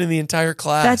person in the entire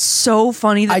class. That's so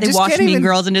funny that they watched Mean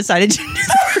Girls and decided to.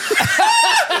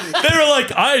 They were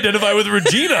like, I identify with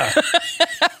Regina.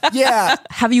 Yeah.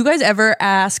 Have you guys ever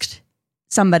asked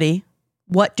somebody,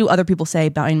 what do other people say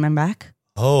behind my back?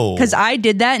 Oh. Because I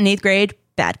did that in 8th grade.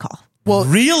 Bad call. Well,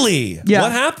 really? Yeah.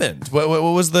 What happened? What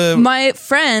was the... My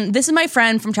friend, this is my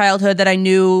friend from childhood that I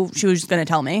knew she was going to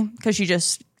tell me because she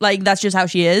just, that's just how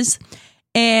she is.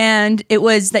 And it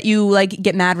was that you,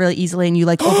 get mad really easily and you,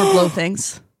 overblow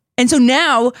things. And so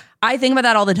now I think about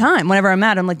that all the time. Whenever I'm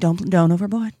mad, I'm like, don't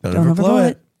overblow it. Don't overblow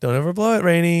it. Don't overblow it,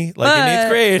 Rainie. Like in 8th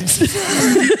grade.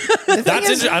 That's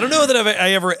interesting. I don't know that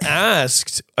I ever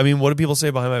asked. I mean, what do people say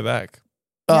behind my back?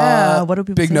 Yeah, what do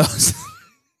people big say? nose.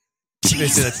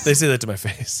 They say that to my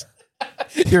face.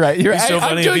 You're right. It's so I'm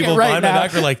funny. doing People it right behind my now.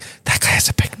 back are like, that guy has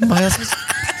a big Miles.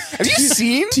 Have you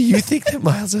seen? Do you think that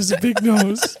Miles has a big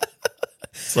nose?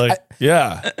 It's like,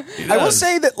 yeah. I will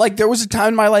say that like there was a time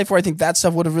in my life where I think that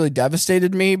stuff would have really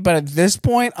devastated me, but at this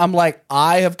point I'm like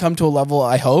I have come to a level,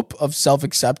 I hope, of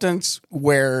self-acceptance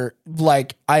where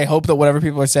like I hope that whatever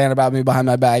people are saying about me behind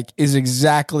my back is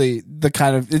exactly the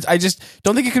kind of I just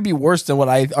don't think it could be worse than what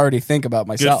I already think about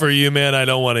myself. Good for you, man. I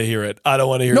don't want to hear it. I don't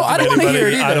want to hear No, it. I don't want to hear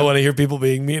it either. I don't want to hear people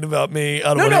being mean about me.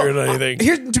 I don't want to hear anything.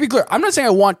 Here, to be clear, I'm not saying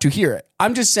I want to hear it.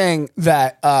 I'm just saying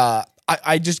that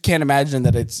I just can't imagine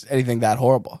that it's anything that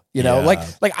horrible. You know, Yeah.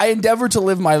 like I endeavor to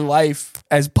live my life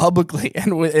as publicly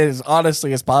and as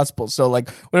honestly as possible. So like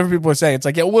whatever people are saying, it's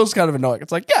like, yeah, Will's kind of annoying.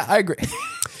 It's like, yeah, I agree.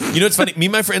 You know, it's funny. Me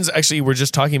and my friends actually were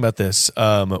just talking about this,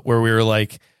 where we were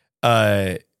like,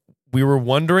 we were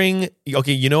wondering,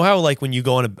 okay, you know how like when you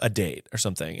go on a date or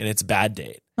something and it's a bad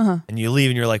date and you leave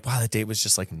and you're like, wow, that date was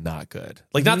just like not good.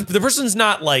 Like not the person's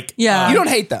not like, you don't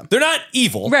hate them. they're not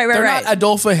evil. Right. They're not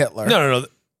Adolf Hitler. No.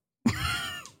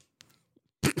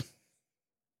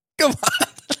 Come on.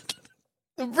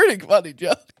 A pretty funny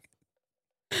joke.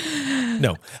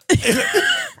 No.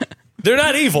 They're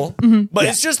not evil, but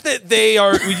it's just that they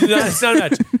are. It's not a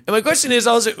match. And my question is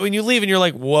also when you leave and you're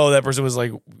like, "Whoa, that person was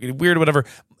like weird, or whatever."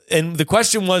 And the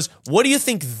question was, what do you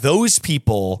think those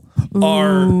people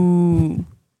are?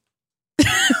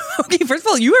 Okay, first of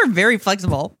all, you are very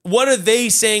flexible. What are they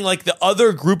saying? Like the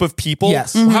other group of people?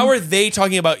 Yes. How are they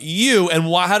talking about you? And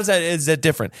why? How is that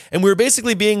different? And we were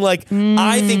basically being like,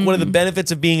 I think one of the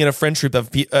benefits of being in a French group of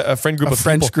a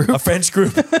French group,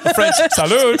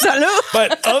 salute,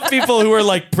 but of people who are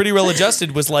like pretty well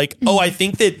adjusted was like, oh, I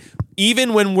think that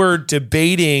even when we're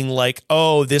debating like,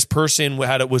 oh, this person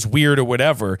was weird or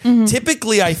whatever,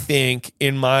 typically I think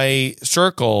in my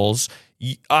circles,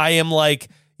 I am like,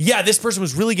 yeah, this person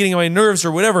was really getting on my nerves or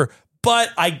whatever, but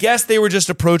I guess they were just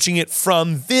approaching it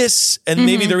from this, and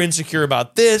maybe they're insecure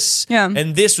about this,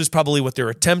 and this was probably what they're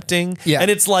attempting. Yeah. And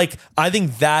it's like, I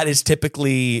think that is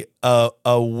typically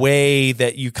a way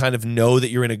that you kind of know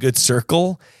that you're in a good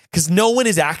circle, because no one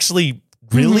is actually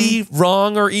really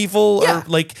wrong or evil or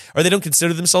like, or they don't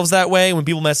consider themselves that way. When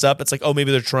people mess up, it's like, oh,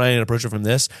 maybe they're trying to approach it from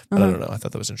this, but I don't know. I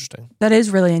thought that was interesting. That is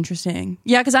really interesting.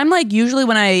 Yeah, because I'm like, usually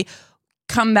when I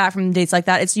come back from dates like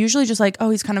that, it's usually just like,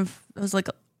 oh, it was like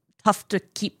tough to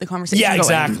keep the conversation going.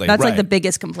 Exactly. That's right. like the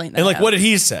biggest complaint. And like, what did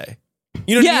he say?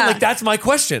 You know what I mean? Like, that's my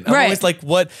question. I'm always like,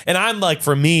 what? And I'm like,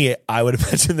 for me, I would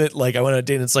imagine that like I went on a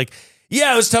date and it's like,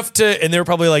 yeah, it was tough to, and they were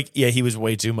probably like, yeah, he was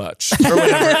way too much or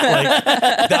whatever. Like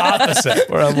the opposite,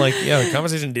 where I'm like, yeah, the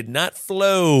conversation did not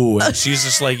flow. And she's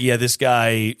just like, yeah, this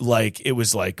guy, like, it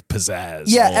was like pizzazz.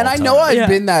 Yeah, all and I the know time. I've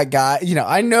been that guy. You know,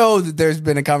 I know that there's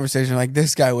been a conversation like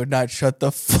this guy would not shut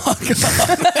the fuck up.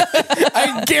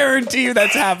 I guarantee you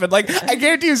that's happened. Like, I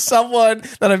guarantee you someone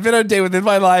that I've been on a date with in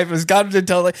my life has gotten to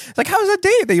tell like, how was that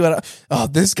date that you went on? Oh,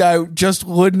 this guy just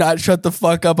would not shut the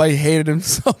fuck up. I hated him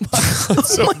so much.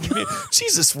 So,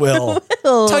 Jesus, Will.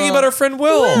 Talking about our friend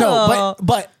Will. No,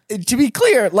 but to be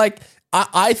clear, like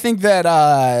I think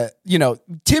that you know,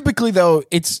 typically though,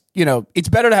 it's, you know, it's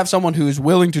better to have someone who is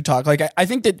willing to talk. Like I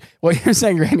think that what you're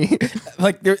saying, Rainie,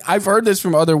 like I've heard this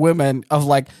from other women of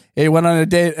like, they went on a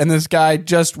date and this guy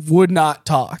just would not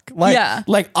talk. Like,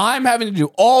 like I'm having to do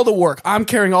all the work. I'm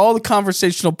carrying all the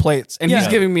conversational plates and he's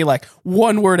giving me like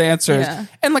one word answers. Yeah.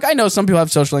 And like, I know some people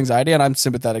have social anxiety and I'm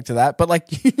sympathetic to that, but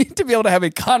like you need to be able to have a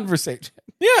conversation.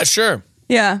 Yeah, sure.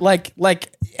 Yeah. Like,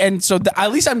 and so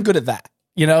at least I'm good at that.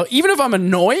 You know, even if I'm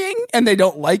annoying and they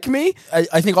don't like me,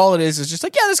 I think all it is just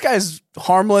like, yeah, this guy's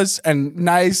harmless and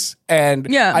nice. And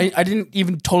I didn't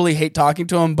even totally hate talking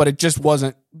to him, but it just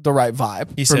wasn't the right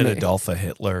vibe. He said Adolf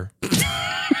Hitler.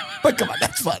 But come on,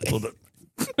 that's funny.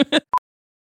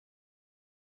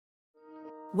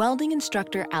 Welding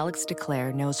instructor Alex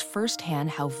DeClaire knows firsthand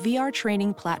how VR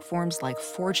training platforms like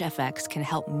ForgeFX can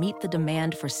help meet the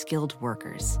demand for skilled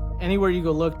workers. Anywhere you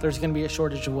go look, there's going to be a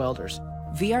shortage of welders.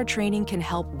 VR training can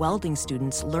help welding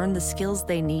students learn the skills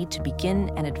they need to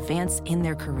begin and advance in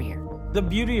their career. The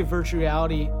beauty of virtual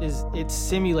reality is it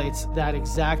simulates that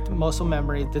exact muscle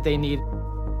memory that they need.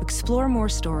 Explore more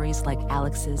stories like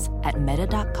Alex's at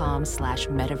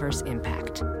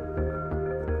meta.com/metaverseimpact.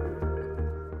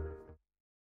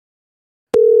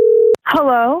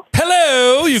 Hello?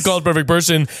 Hello, you called perfect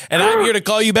person, and I'm here to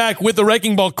call you back with the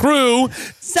Wrecking Ball crew.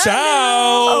 Ciao.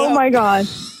 Oh my God.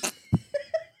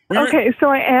 Okay, so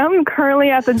I am currently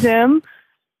at the gym.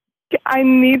 I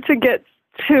need to get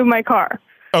to my car.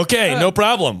 Okay, no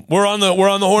problem. We're on the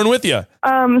horn with you.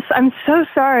 I'm so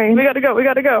sorry. We gotta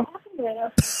go.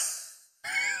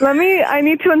 I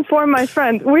need to inform my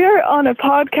friend. We are on a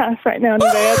podcast right now,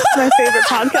 Nevaeh. It's my favorite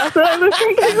podcast that I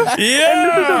listen to. Yeah. And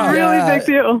this is a really big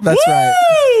deal. That's right.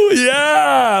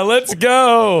 Yeah, let's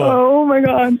go. Oh my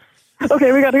God.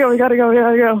 Okay, we gotta go. We got to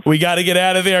get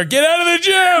out of there. Get out of the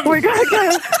gym. We gotta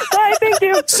go. Bye, thank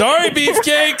you. Sorry,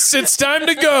 beefcakes. It's time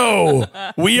to go.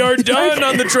 We are done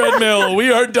on the treadmill.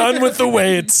 We are done with the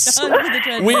weights.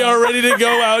 We are ready to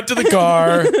go out to the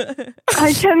car.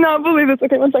 I cannot believe this.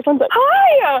 Okay, one second.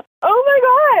 Hi. Oh my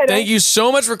God. Thank you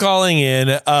so much for calling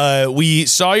in. We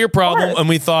saw your problem and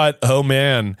we thought, oh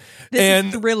man. This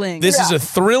is thrilling. This is a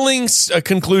thrilling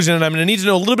conclusion, and I'm going to need to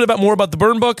know a little bit more about the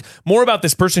burn book, more about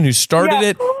this person who started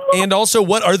it, and also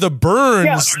what are the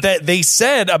burns that they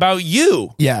said about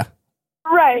you. Yeah.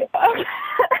 Right. Oh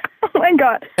my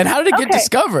God. And how did it get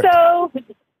discovered? So,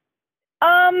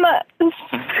 oh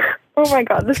my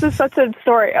God, this is such a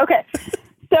story. Okay.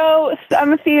 So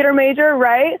I'm a theater major,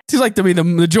 right? Seems like to be the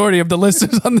majority of the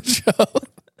listeners on the show.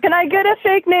 Can I get a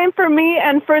fake name for me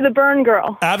and for the burn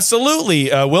girl? Absolutely.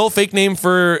 Will, fake name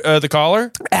for the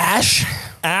caller? Ash.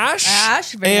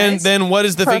 Very and nice. then what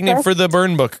is the fake name for the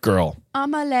burn book girl?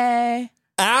 Amale.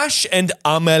 Ash and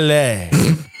Amelie.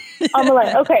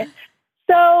 Amelie. Okay.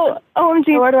 So,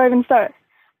 OMG, where do I even start?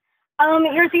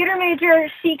 You're a theater major.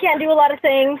 She can't do a lot of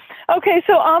things. Okay,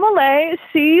 so Amelie,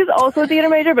 she's also a theater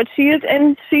major, but she is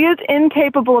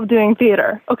incapable of doing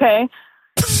theater. Okay.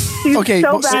 She's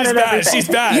so bad at everything. She's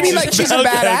bad. You mean like she's a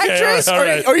bad actress, all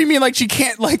right. or you mean like she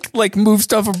can't like move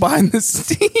stuff from behind the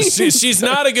scenes? She's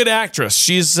not a good actress.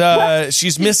 She's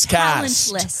miscast.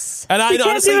 Talentless. And She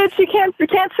can't do it. She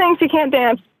can't sing. She can't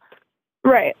dance.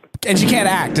 Right. And she can't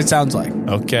act. It sounds like.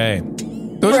 Okay.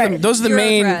 Those are the You're a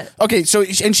main. threat. Okay, so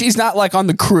and she's not like on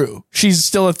the crew. She's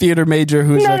still a theater major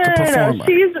who's like a performer.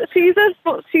 She's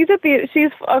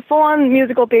a full-on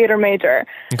musical theater major.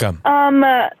 Okay.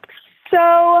 So,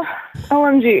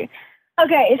 OMG.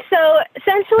 Okay, so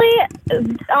essentially,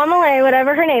 Amelie,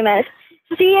 whatever her name is,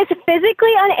 she is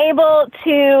physically unable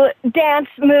to dance,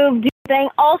 move, do anything.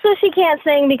 Also, she can't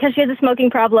sing because she has a smoking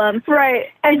problem.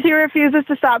 Right, and she refuses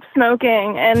to stop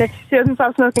smoking, and if she doesn't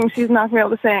stop smoking, she's not going to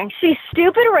be able to sing. She's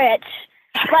stupid rich,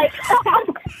 like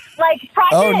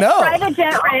private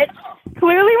jet rich.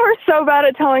 Clearly, we're so bad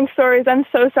at telling stories. I'm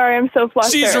so sorry. I'm so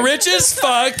flustered. She's rich as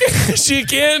fuck. She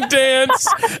can't dance,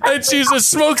 and she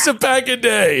smokes a pack a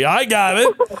day. I got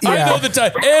it. Yeah. I know the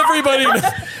type.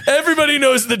 Everybody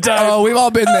knows the type. Oh, we've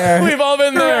all been there. We've all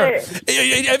been there. Right.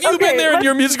 Have you been there in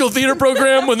your musical theater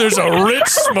program when there's a rich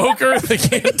smoker that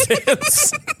can't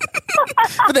dance?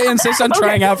 But they insist on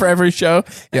trying out for every show.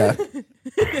 Yeah.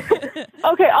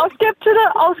 Okay, I'll skip to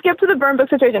the burn book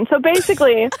situation. So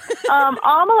basically,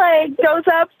 Amelie goes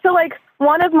up to like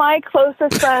one of my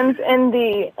closest friends in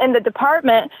the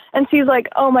department, and she's like,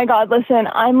 "Oh my God, listen,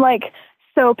 I'm like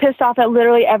so pissed off at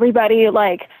literally everybody.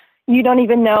 Like, you don't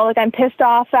even know. Like, I'm pissed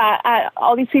off at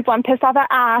all these people. I'm pissed off at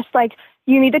Ash. Like,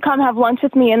 you need to come have lunch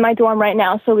with me in my dorm right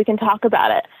now so we can talk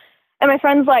about it." And my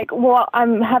friend's like, "Well,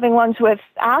 I'm having lunch with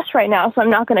Ash right now, so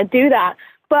I'm not going to do that."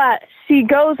 But she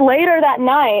goes later that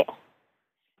night,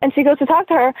 and she goes to talk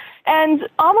to her, and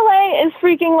Amelie is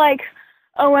freaking like,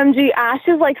 OMG, Ash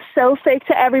is like so fake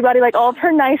to everybody. Like, all of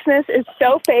her niceness is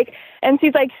so fake. And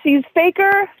she's like, she's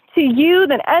faker to you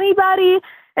than anybody.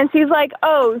 And she's like,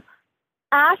 oh,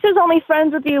 Ash is only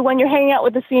friends with you when you're hanging out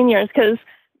with the seniors, because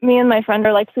me and my friend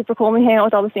are like super cool. We hang out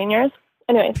with all the seniors.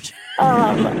 Anyways.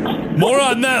 More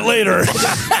on that later.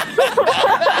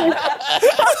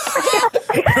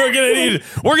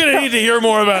 We're gonna need to hear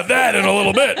more about that in a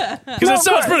little bit, because it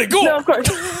sounds pretty cool. No, of course.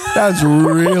 That's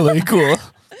really cool.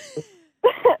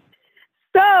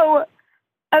 So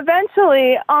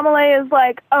eventually Amelie is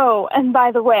like, oh, and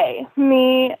by the way,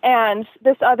 me and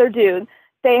this other dude,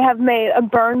 they have made a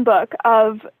burn book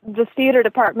of the theater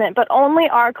department, but only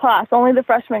our class, only the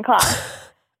freshman class.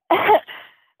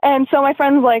 And so my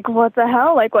friend's like, what the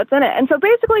hell? Like, what's in it? And so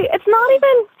basically, it's not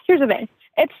even, here's the thing.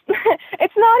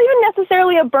 It's not even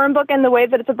necessarily a burn book in the way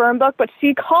that it's a burn book, but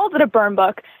she calls it a burn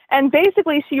book. And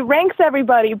basically, she ranks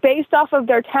everybody based off of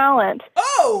their talent.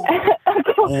 Oh!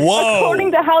 According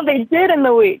to how they did in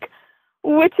the week,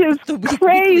 which is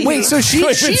crazy. Wait, so she's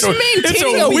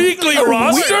maintaining a weekly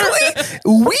roster?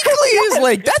 Weekly is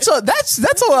like, that's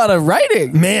a lot of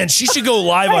writing. Man, she should go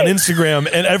live on Instagram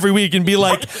and every week and be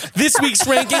like, this week's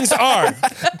rankings are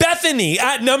Bethany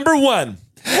at number 1.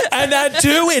 And at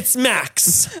 2, it's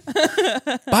Max.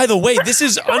 By the way, this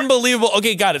is unbelievable.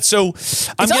 Okay, got it. So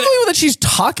it's unbelievable that she's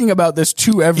talking about this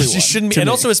to everyone. She shouldn't be. And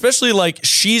also, especially like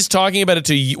she's talking about it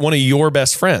to one of your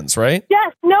best friends, right?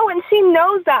 Yes, no, and she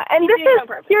knows that. And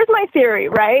here's my theory,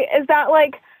 right? Is that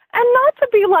like, and not to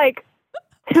be like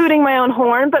tooting my own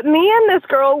horn, but me and this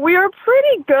girl, we are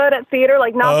pretty good at theater.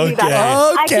 Like, not to be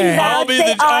that. Okay. I'll be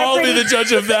the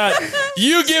judge of that.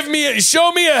 You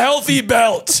show me a healthy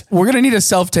belt. We're going to need a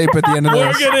self-tape at the end of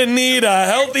this. We're going to need a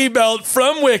healthy belt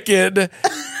from Wicked.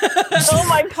 Oh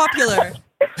my, Popular.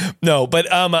 No,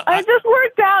 but I just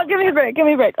worked out. Give me a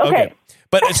break. Okay.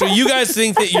 But so you guys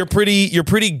think that you're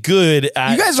pretty good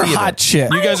at You guys are theater. hot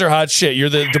shit. You guys are hot shit. You're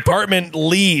the department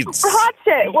leads.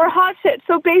 We're hot shit.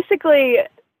 So basically,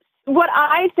 what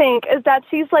I think is that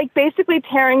she's like basically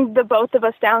tearing the both of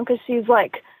us down because she's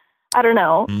like, I don't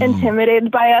know,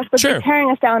 intimidated by us, but she's tearing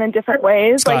us down in different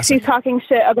ways. Classic. Like she's talking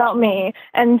shit about me,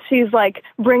 and she's like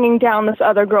bringing down this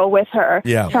other girl with her,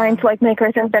 trying to like make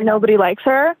her think that nobody likes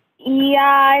her. Yeah,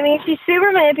 I mean, she's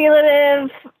super manipulative,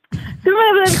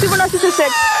 super narcissistic,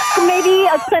 maybe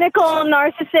a clinical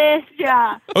narcissist.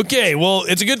 Yeah. Okay, well,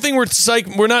 it's a good thing we're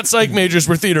not psych majors,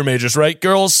 we're theater majors, right,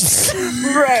 girls?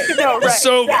 Right. No, right.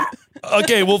 So,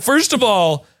 okay, well, first of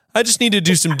all, I just need to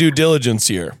do some due diligence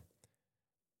here.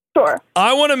 Sure.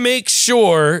 I want to make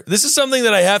sure, this is something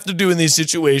that I have to do in these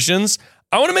situations.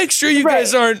 I want to make sure you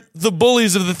guys aren't the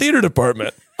bullies of the theater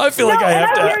department. I feel like I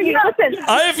have to.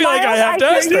 I feel like I have to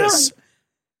ask this.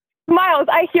 Miles,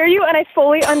 I hear you and I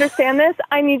fully understand this.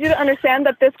 I need you to understand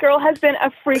that this girl has been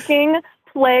a freaking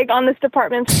plague on this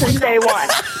department since day one.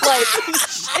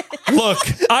 Look,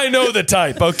 I know the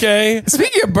type, okay?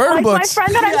 Speaking of burn books. My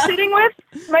friend that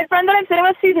I'm sitting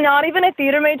with, she's not even a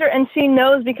theater major, and she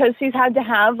knows because she's had to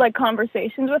have like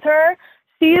conversations with her.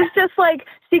 She is just like,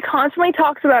 she constantly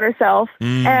talks about herself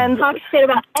and talks shit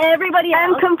about everybody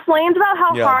else and complains about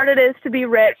how hard it is to be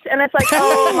rich. And it's like,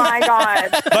 oh my God.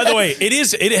 By the way,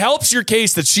 it helps your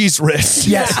case that she's rich.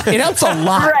 Yes, it helps a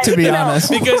lot, to be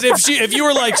honest. Because if you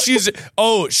were like,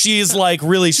 she's like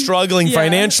really struggling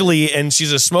financially and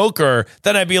she's a smoker,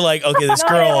 then I'd be like, okay, this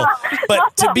girl.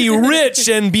 But to be rich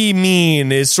and be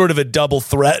mean is sort of a double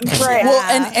threat. Right. Well,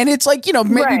 and it's like,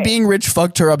 maybe being rich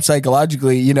fucked her up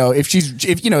psychologically, if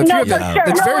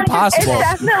it's very possible. It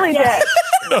definitely did.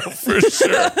 No, for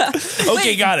sure.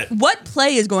 Okay, got it. What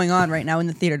play is going on right now in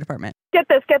the theater department? Get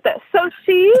this. So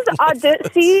she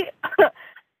did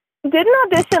an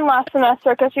audition last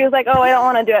semester because she was like, oh, I don't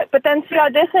want to do it. But then she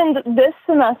auditioned this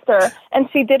semester and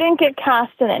she didn't get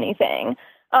cast in anything.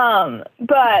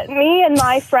 But me and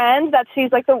my friend that she's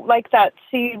that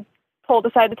she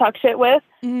decided to talk shit with,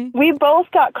 we both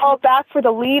got called back for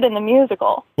the lead in the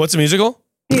musical. What's the musical?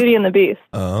 Beauty and the Beast.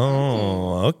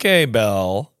 Oh, okay,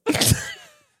 Belle.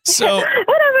 So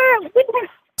whatever.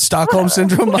 Stockholm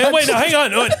syndrome. Hey, wait, no, hang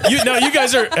on. You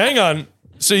guys are hang on.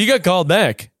 So you got called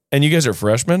back, and you guys are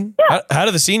freshmen. Yeah. How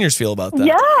do the seniors feel about that?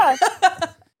 Yeah.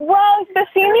 Well, the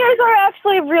seniors are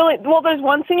actually really well. There's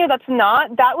one senior that's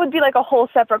not. That would be like a whole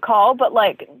separate call. But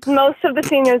like most of the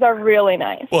seniors are really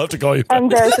nice. We'll have to call you back. I'm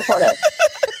very supportive.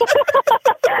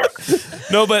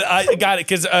 No, but I got it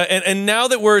because and now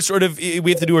that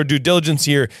we have to do our due diligence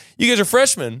here. You guys are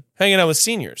freshmen hanging out with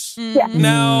seniors. Yeah.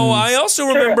 Now I also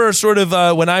remember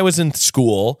when I was in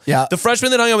school. Yeah. The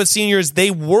freshmen that hung out with seniors, they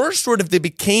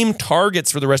became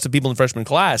targets for the rest of the people in the freshman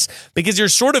class because you're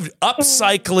sort of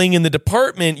upcycling in the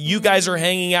department. You guys are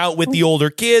hanging out with the older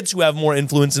kids who have more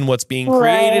influence in what's being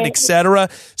created, etc.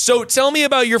 So tell me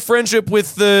about your friendship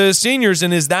with the seniors,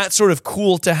 and is that sort of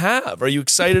cool to have? Are you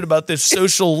excited about this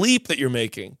social leap that you're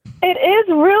making? It is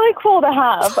really cool to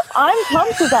have. I'm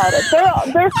pumped about it. They're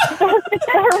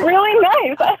really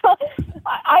nice.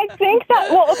 I think that,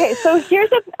 so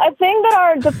here's a thing that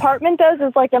our department does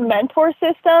is like a mentor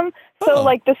system. So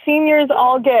like the seniors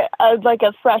all get a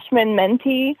freshman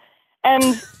mentee.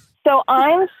 And so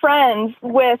I'm friends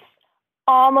with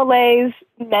Amalay's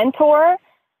mentor.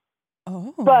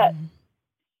 Oh. But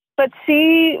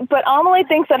Amelie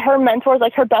thinks that her mentor is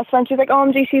like her best friend. She's like,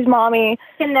 OMG, she's mommy.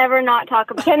 Can never not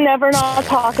talk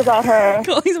about her.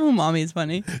 Calling someone mommy is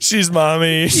funny. She's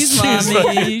mommy. She's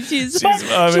mommy. She's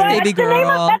mommy. Baby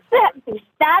girl.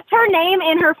 That's her name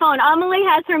in her phone. Amelie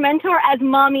has her mentor as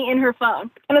mommy in her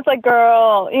phone. And it's like,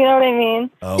 girl, you know what I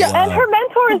mean? Oh, yeah. Wow. And her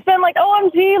mentor has been like,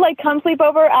 OMG, like, come sleep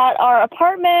over at our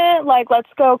apartment. Like, let's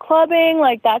go clubbing,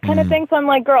 like that kind of thing. So I'm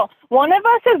like, girl, one of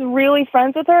us is really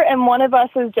friends with her and one of us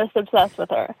is just obsessed with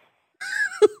her.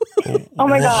 Oh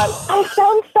my God. I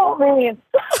sound so mean.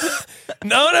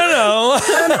 No. As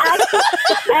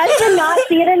the not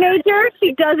theater major,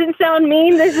 she doesn't sound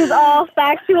mean. This is all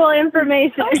factual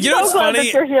information. You know what's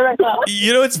funny? You're here right now.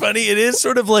 You know what's funny? It is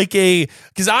sort of like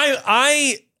because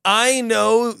I I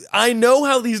know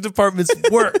how these departments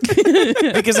work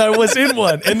because I was in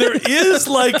one. And there is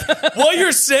like what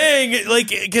you're saying, like,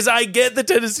 because I get the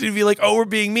tendency to be like, oh, we're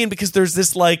being mean because there's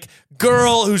this like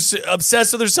girl who's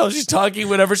obsessed with herself. She's talking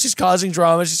whatever. She's causing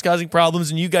drama. She's causing problems.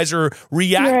 And you guys are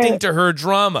reacting to her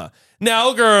drama.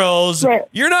 Now, girls,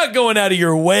 you're not going out of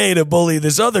your way to bully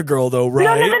this other girl, though,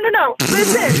 right? No.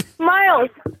 Listen,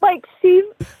 Miles, like, she's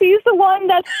the one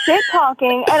that's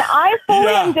shit-talking, and I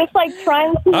fully am just, like,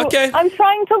 trying to... I'm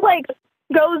trying to, like,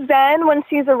 go zen when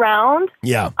she's around.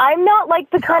 Yeah. I'm not,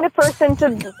 like, the kind of person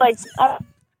to, like...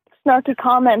 snarky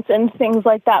comments and things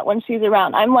like that when she's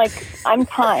around. I'm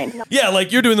kind. Yeah,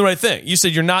 like, you're doing the right thing. You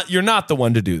said you're not the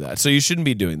one to do that, so you shouldn't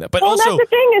be doing that. But well, also... that's the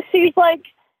thing is she's like,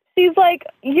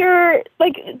 you're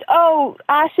like, oh,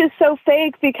 Ash is so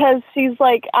fake because she's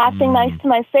like acting nice to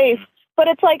my face. But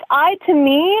it's like, I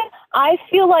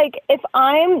feel like if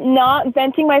I'm not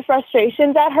venting my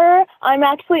frustrations at her, I'm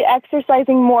actually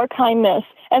exercising more kindness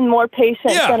and more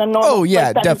patience than a normal. Oh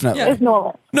yeah, definitely. Is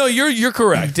normal. No, you're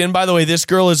correct. And by the way, this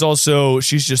girl is also,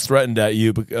 she's just threatened at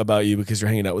you about you because you're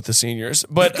hanging out with the seniors.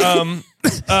 But and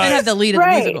have the lead of the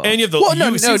musical. And you have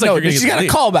the she's got a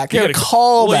callback. You got a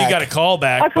callback. Well, you got a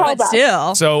callback. But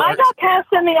still. So I got cast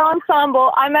in the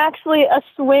ensemble. I'm actually a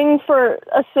swing for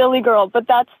a silly girl, but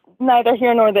that's neither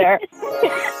here nor there.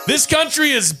 This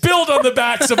country is built on the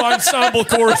backs of ensemble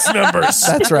chorus members.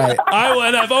 That's right.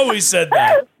 I've always said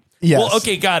that. Yes. Well,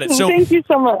 okay, got it. So thank you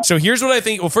so much. So here's what I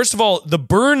think. Well, first of all, the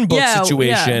burn book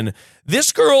situation. Yeah.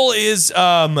 This girl is.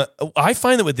 I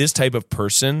find that with this type of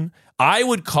person, I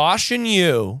would caution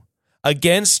you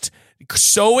against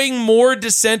sowing more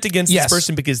dissent against this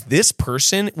person because this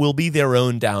person will be their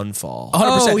own downfall.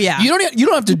 100%. Oh, yeah. You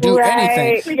don't have to do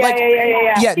anything.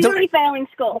 Yeah. She's already failing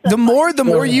school. The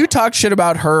more you talk shit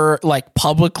about her, like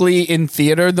publicly in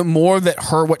theater, the more that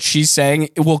what she's saying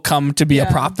will come to be a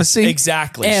prophecy.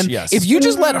 Exactly. And if you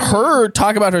just let her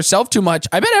talk about herself too much,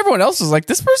 I bet everyone else is like,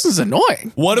 this person's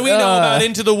annoying. What do we know about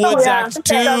Into the Woods Act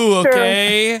 2?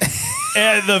 Okay.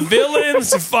 And the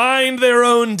villains find their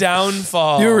own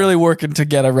downfall. You're really working to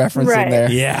get a reference in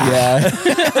there. Yeah.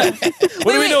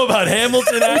 What do we know about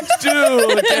Hamilton Act 2?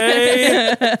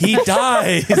 Okay. He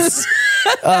dies.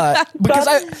 Because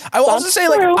I will also say,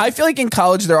 like, I feel like in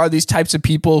college there are these types of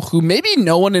people who maybe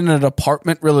no one in a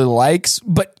department really likes,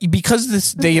 but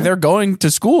because they're going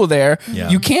to school there,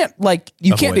 you can't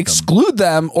exclude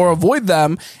them or avoid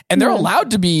them, and they're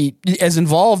allowed to be as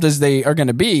involved as they are going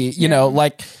to be. You know,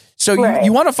 like. So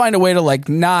you want to find a way to like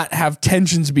not have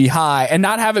tensions be high and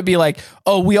not have it be like,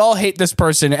 oh, we all hate this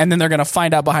person and then they're going to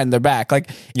find out behind their back.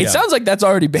 Like it sounds like that's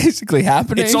already basically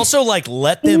happening. It's also like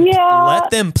let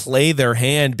them play their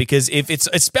hand, because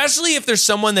especially if there's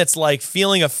someone that's like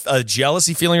feeling a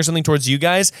jealousy feeling or something towards you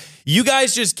guys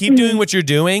just keep doing what you're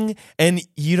doing and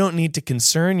you don't need to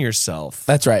concern yourself.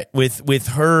 That's right. With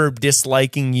her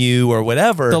disliking you or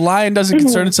whatever. The lion doesn't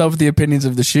concern itself with the opinions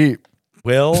of the sheep.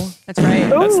 Will. That's right.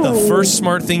 That's the first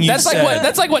smart thing you said.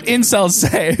 That's like what incels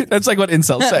say. That's like what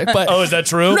incels say. But oh, is that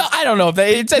true? No, I don't know if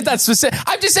it's that specific.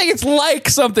 I'm just saying it's like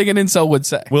something an incel would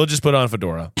say. We'll just put on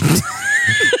fedora.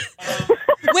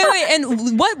 Wait,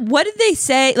 and what did they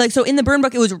say? Like, so in the burn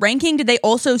book, it was ranking. Did they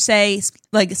also say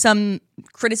like some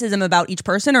criticism about each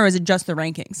person, or is it just the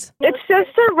rankings? It's just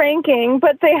a ranking,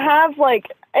 but they have like,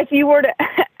 if you were to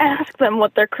ask them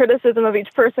what their criticism of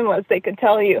each person was, they could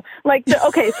tell you. Like,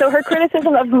 so her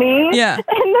criticism of me in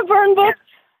the burn book,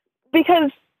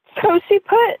 because so she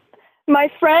put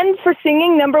my friend for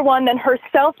singing number 1, then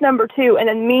herself number 2, and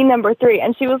then me number 3,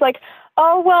 and she was like,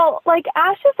 oh, well, like,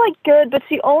 Ash is, like, good, but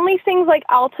she only sings, like,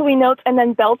 alto-y notes and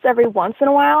then belts every once in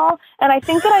a while. And I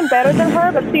think that I'm better than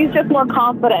her, but she's just more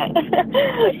confident.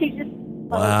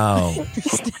 Wow.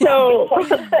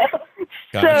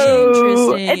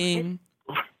 Interesting.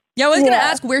 Yeah, I was going to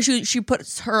ask where she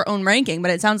puts her own ranking, but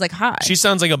it sounds like high. She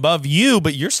sounds like above you,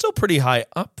 but you're still pretty high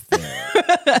up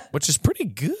there, which is pretty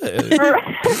good.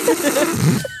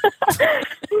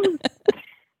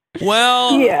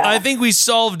 Well, I think we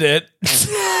solved it. We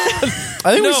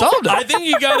solved it. I think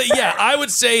you got it. Yeah, I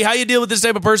would say how you deal with this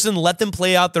type of person, let them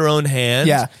play out their own hand.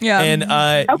 Yeah. And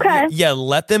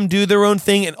let them do their own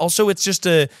thing. And also it's just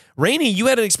Rainie, you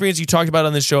had an experience you talked about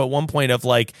on this show at one point of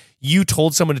like, you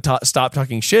told someone to stop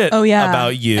talking shit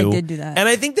about you. I did do that. And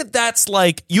I think that's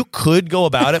like, you could go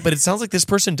about it, but it sounds like this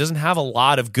person doesn't have a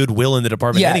lot of goodwill in the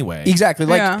department anyway. Exactly.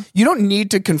 Like you don't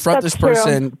need to confront this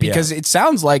person because it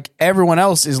sounds like everyone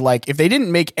else is like, if they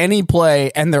didn't make any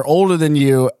play and they're old older than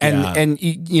you, and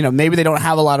you know, maybe they don't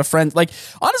have a lot of friends. Like,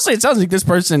 honestly, it sounds like this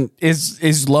person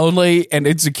is lonely and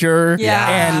insecure.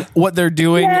 Yeah. And what they're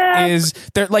doing is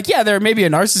they're like, they're maybe a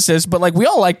narcissist, but like we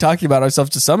all like talking about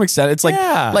ourselves to some extent. It's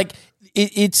like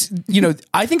it's, you know,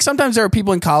 I think sometimes there are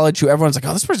people in college who everyone's like,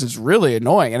 oh, this person's really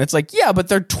annoying. And it's like, yeah, but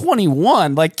they're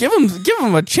 21. Like, give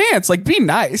them a chance. Like, be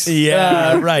nice.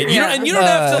 Yeah, right. You don't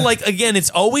have to, like, again, it's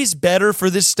always better for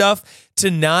this stuff to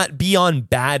not be on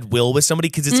bad will with somebody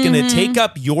because it's going to take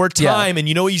up your time. And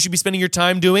you know what you should be spending your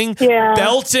time doing?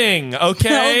 Belting,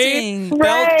 okay?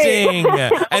 Belting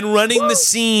and running the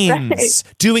scenes,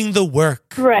 doing the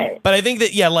work. Right. But I think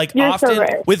that, like You're often so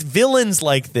right. with villains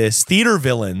like this, theater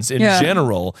villains in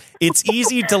general, it's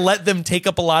easy to let them take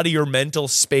up a lot of your mental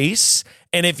space.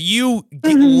 And if you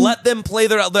let them play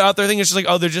their out their thing, it's just like,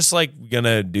 oh, they're just like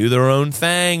gonna do their own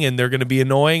thing and they're gonna be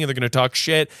annoying and they're gonna talk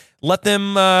shit. Let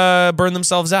them burn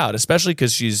themselves out, especially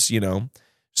because she's, you know,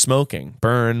 smoking,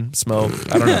 burn, smoke.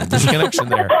 I don't know. There's a connection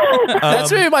there.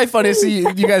 That's really my funniest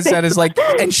thing you guys said is like,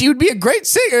 and she would be a great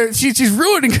singer. She's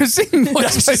ruining her singing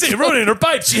voice. She's ruining her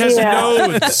pipes. She has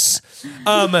notes.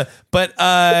 But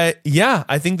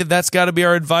I think that's got to be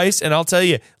our advice. And I'll tell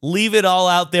you, leave it all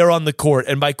out there on the court.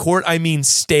 And by court, I mean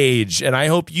stage. And I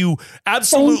hope you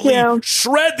absolutely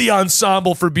shred the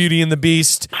ensemble for Beauty and the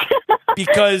Beast.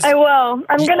 Because I will.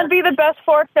 I'm going to be the best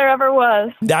fork there ever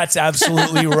was. That's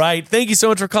absolutely right. Thank you so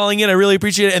much for calling in. I really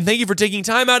appreciate it. And thank you for taking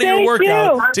time out of your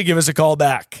workout to give us a call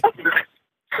back.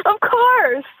 Of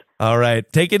course. All right.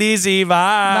 Take it easy.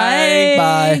 Bye.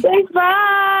 Bye. Thanks.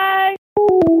 Bye.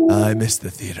 I miss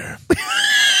the theater.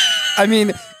 I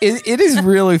mean, it is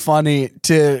really funny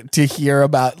to hear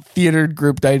about theater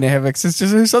group dynamics. It's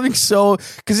just there's something so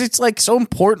because it's like so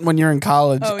important when you're in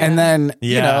college, and then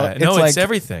you know, it's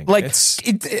everything. Like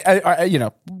you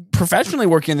know, professionally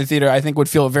working in the theater, I think would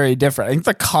feel very different. I think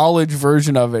the college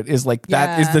version of it is like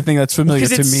that is the thing that's familiar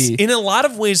to me. In a lot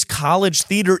of ways, college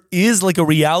theater is like a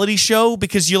reality show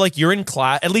because you're in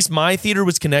class. At least my theater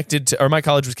was connected to, or my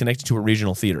college was connected to a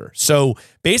regional theater. So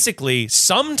basically,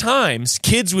 sometimes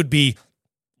kids would be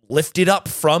lifted up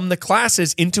from the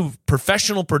classes into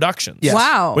professional productions. Yes.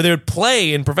 Wow. Where they would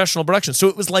play in professional productions. So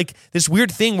it was like this weird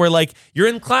thing where like you're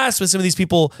in class with some of these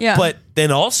people, but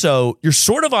then also you're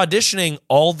sort of auditioning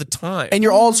all the time. And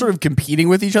you're all sort of competing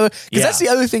with each other. Because that's the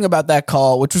other thing about that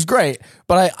call, which was great.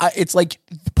 But I it's like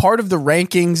part of the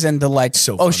rankings and the like,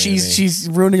 she's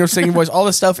ruining her singing voice. All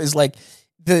this stuff is like,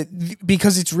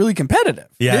 because it's really competitive.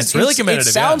 Yeah, it's really competitive.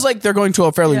 It sounds like they're going to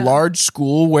a fairly large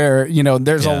school where, you know,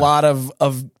 there's a lot of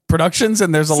productions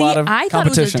and there's a lot of I thought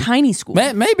competition. it was a tiny school.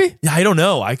 Maybe. Yeah, I don't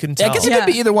know. I couldn't tell. I guess it could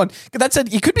be either one. That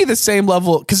said, it could be the same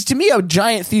level. Because to me, a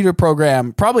giant theater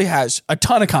program probably has a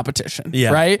ton of competition.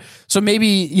 Yeah. Right? So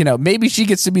maybe she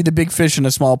gets to be the big fish in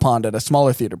a small pond at a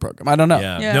smaller theater program. I don't know.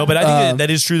 Yeah. No, but I think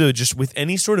that is true, though. Just with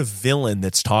any sort of villain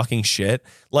that's talking shit,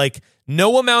 like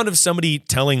no amount of somebody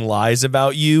telling lies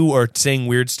about you or saying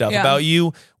weird stuff about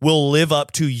you will live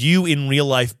up to you in real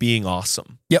life being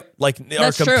awesome. Yep. Like,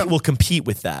 will compete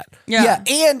with that. Yeah.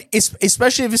 And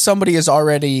especially if somebody is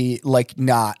already like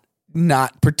not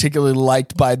particularly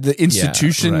liked by the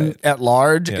institution at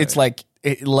large, it's like,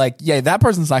 that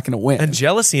person's not going to win. And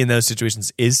jealousy in those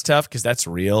situations is tough because that's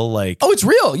real. Like, it's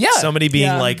real. Yeah. Somebody being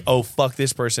like, oh, fuck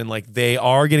this person. Like, they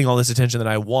are getting all this attention that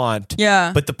I want.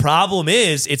 Yeah. But the problem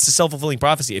is, it's a self-fulfilling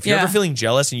prophecy. If you're ever feeling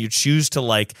jealous and you choose to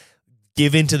like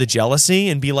give into the jealousy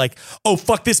and be like, oh,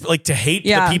 fuck this, like to hate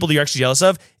the people that you're actually jealous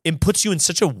of, it puts you in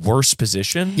such a worse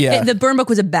position. Yeah. The burn book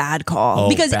was a bad call.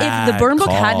 Because if the burn book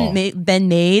hadn't been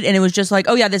made and it was just like,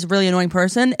 oh yeah, this really annoying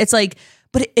person, it's like,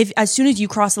 but if as soon as you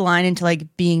cross the line into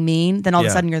like being mean, then all of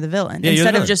a sudden you're the villain.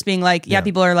 Instead of just being like,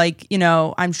 people are like, you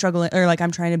know, I'm struggling or like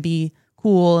I'm trying to be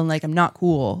cool and like I'm not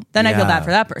cool. Then I feel bad for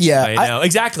that person. Yeah, I know.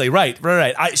 Exactly. Right.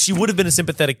 She would have been a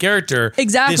sympathetic character.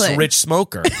 Exactly. This rich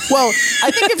smoker. Well,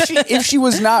 I think if she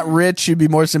was not rich, she'd be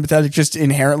more sympathetic just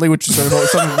inherently, which is sort of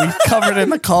something we covered in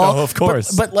the call. Oh, of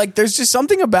course. But like, there's just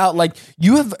something about like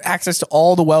you have access to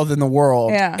all the wealth in the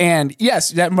world. Yeah. And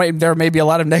yes, there may be a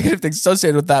lot of negative things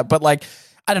associated with that, but like,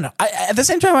 I don't know. At the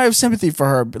same time, I have sympathy for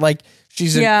her. Like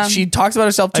she talks about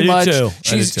herself too much.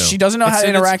 She doesn't know how to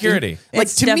interact. Insecurity. Like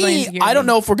to me, I don't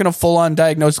know if we're gonna full on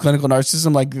diagnose clinical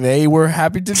narcissism like they were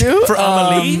happy to do for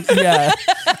Amelie. Yeah,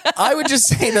 I would just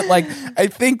say that like I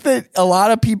think that a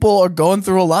lot of people are going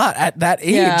through a lot at that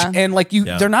age, and like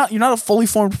you're not a fully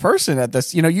formed person at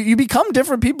this. You know, you become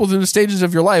different people through the stages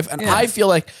of your life, and I feel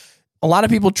like a lot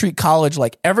of people treat college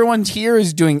like everyone's here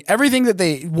is doing everything that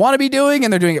they want to be doing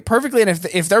and they're doing it perfectly. And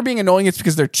if they're being annoying, it's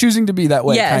because they're choosing to be that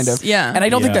way, Yes, kind of. yeah. And I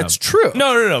don't think that's true.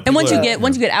 No. And once you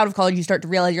get out of college, you start to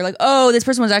realize you're like, oh, this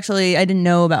person was actually, I didn't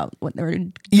know about what they were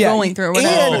going through or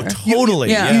whatever. Oh, totally.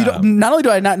 Not only do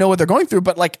I not know what they're going through,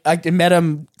 but like I met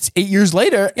them 8 years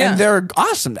later and they're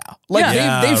awesome now. Like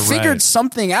they've figured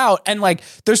something out and like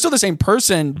they're still the same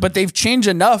person, but they've changed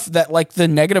enough that like the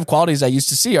negative qualities I used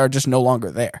to see are just no longer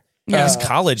there. Because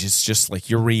college is just like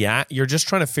you're just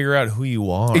trying to figure out who you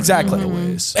are. Exactly. In other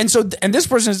ways. And this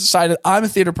person has decided I'm a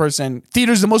theater person.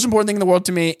 Theater is the most important thing in the world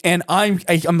to me, and I'm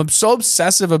so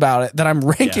obsessive about it that I'm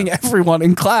ranking everyone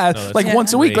in class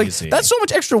once a week. Like that's so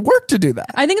much extra work to do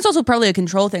that. I think it's also probably a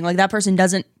control thing. Like that person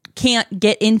can't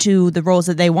get into the roles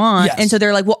that they want, and so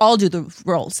they're like, "Well, I'll do the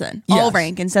roles then. I'll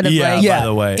rank instead of like." By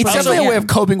the way, it's definitely a way of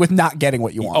coping with not getting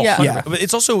what you want. But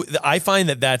it's also I find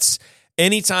that's.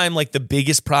 Anytime, like the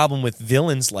biggest problem with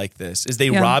villains like this is they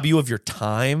rob you of your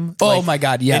time. Oh my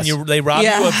God, yes. And they rob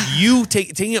you of you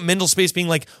taking up mental space, being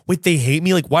like, "Wait, they hate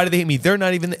me? Like, why do they hate me? They're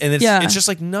not even." And it's just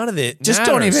like none of it. Just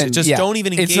matters. don't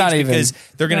even engage because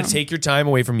they're going to take your time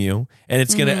away from you, and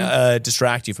it's going to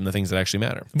distract you from the things that actually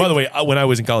matter. By the way, when I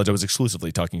was in college, I was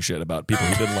exclusively talking shit about people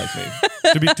who didn't like me.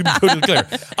 to be totally clear,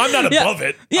 I'm not above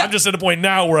it. I'm just at a point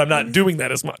now where I'm not doing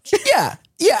that as much. Yeah,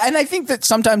 and I think that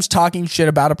sometimes talking shit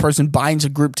about a person binds a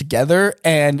group together,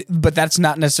 but that's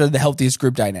not necessarily the healthiest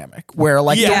group dynamic. Where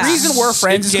like the reason we're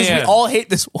friends is because we all hate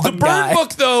this one guy. The burn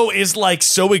book though is like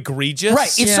so egregious,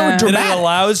 right? It's so dramatic. That it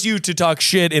allows you to talk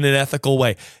shit in an ethical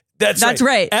way. That's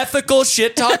right. Ethical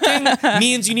shit talking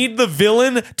means you need the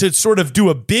villain to sort of do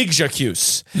a big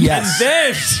j'accuse. Yes.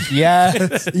 And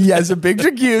then yes, a big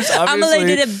j'accuse. Amelie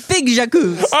did a big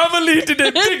j'accuse. Amelie did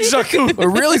a big j'accuse. We're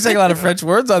really saying a lot of French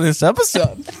words on this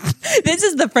episode. This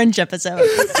is the French episode.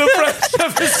 The French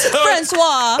episode.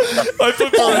 Francois. I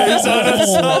put praise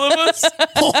on all of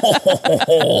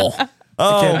us.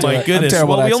 Oh my goodness!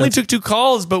 Well, we only took 2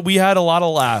 calls, but we had a lot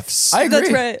of laughs. I agree.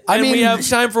 That's right. And we have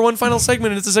time for one final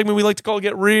segment, and it's a segment we like to call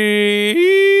 "Get Real."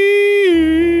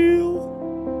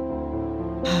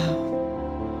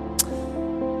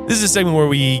 This is a segment where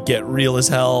we get real as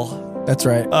hell. That's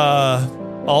right.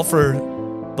 All for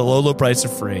the low price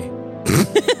of free.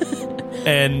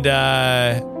 And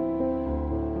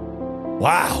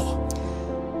wow,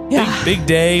 big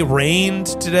day. Rained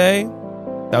today.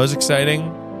 That was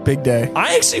exciting. Big day.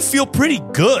 I actually feel pretty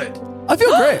good. I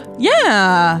feel great.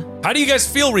 Yeah. How do you guys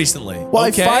feel recently? Well,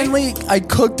 I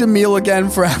cooked a meal again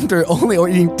for after only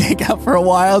eating takeout for a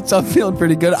while, so I'm feeling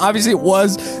pretty good. Obviously, it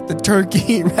was the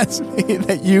turkey recipe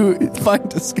that you find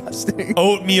disgusting.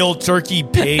 Oatmeal turkey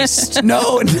paste.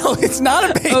 No, it's not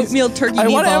a paste. Oatmeal turkey I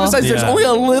want to meatball. emphasize there's only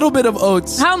a little bit of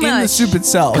oats How in much? the soup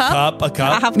itself. A cup? A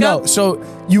half cup? No, so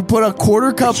you put a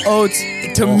quarter cup oats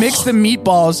to mix the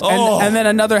meatballs and then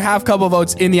another half cup of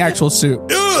oats in the actual soup.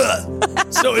 Ugh.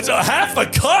 So it's a half a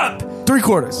cup.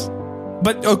 3/4.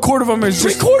 But a quarter of them is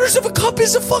just... 3/4 of a cup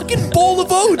is a fucking bowl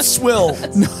of oats, Will.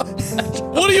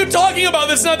 What are you talking about?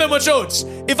 That's not that much oats.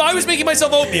 If I was making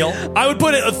myself oatmeal, I would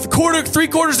put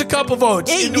 3/4 a cup of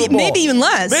oats into a bowl. Maybe even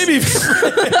less. Maybe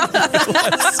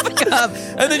less.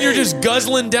 And then you're just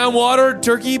guzzling down water,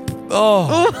 turkey.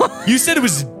 Oh. You said it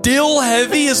was dill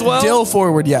heavy as well? Dill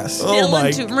forward, yes. Oh Dill my.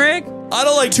 and turmeric. I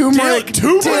don't like Turmeric.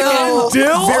 Turmeric and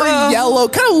dill? Very yellow.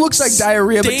 Kind of looks like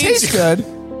diarrhea, but tastes good.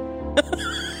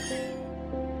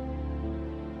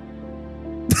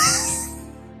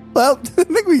 Well,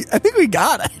 I think we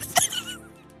got it.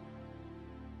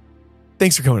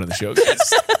 Thanks for coming on the show,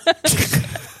 guys.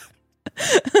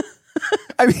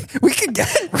 I mean, we could get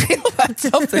real about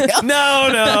something else.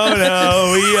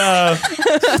 No. We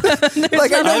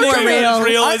like I know I think more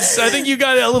real. I think you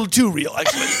got it a little too real,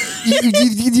 actually.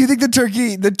 you think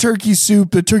the turkey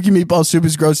soup, the turkey meatball soup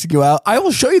is grossing you out? I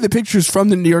will show you the pictures from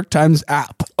the New York Times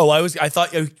app. Oh, I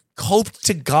thought I hoped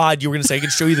to God you were going to say I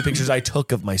could show you the pictures I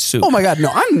took of my soup. Oh my God, no,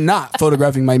 I'm not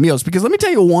photographing my meals because let me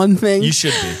tell you one thing. You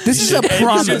should be. This is a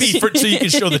promise. You should be so you can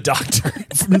show the doctor.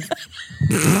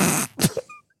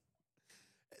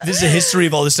 This is a history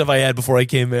of all the stuff I had before I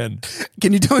came in.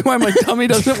 Can you tell me why my tummy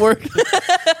doesn't work?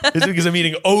 It's because I'm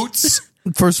eating oats.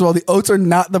 First of all, the oats are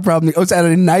not the problem. The oats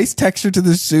added a nice texture to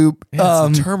the soup. Yeah,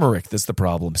 it's the turmeric that's the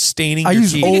problem. Staining I your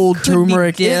use teeth. old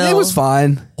turmeric. It was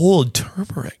fine. Old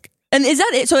turmeric. And is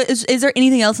that it? So is there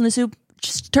anything else in the soup?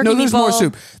 Just turkey No, there's meatball? more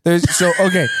soup.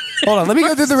 Okay. Hold on. Let me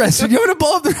go through the recipe. You want to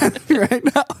pull up the recipe right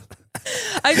now?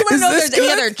 I just want to know if there's any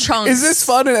other chunks. Is this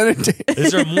fun and entertaining?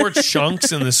 Is there more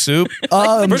chunks in the soup? First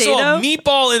of all,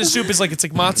 meatball in a soup is like it's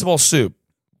like matzo ball soup,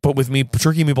 but with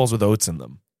turkey meatballs with oats in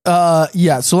them.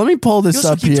 Yeah, so let me pull You this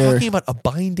also up keep here. talking about a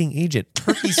binding agent.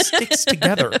 Turkey sticks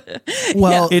together.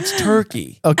 Well, It's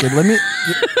turkey. okay, let me.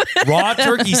 Raw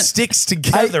turkey sticks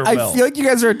together. I Will. feel like you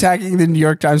guys are attacking the New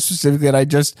York Times specifically,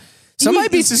 and some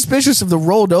might be suspicious of the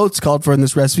rolled oats called for in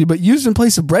this recipe, but used in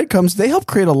place of breadcrumbs, they help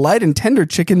create a light and tender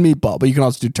chicken meatball, but you can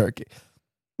also do turkey.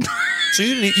 So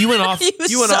you went off.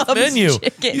 You went off subbed menu.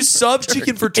 chicken You sub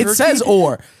chicken for turkey. It says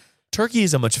or. Turkey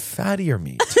is a much fattier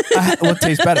meat. What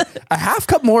tastes better? A half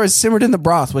cup more is simmered in the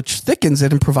broth, which thickens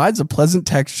it and provides a pleasant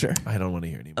texture. I don't want to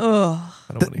hear anymore.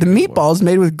 The meatballs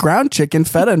made with ground chicken,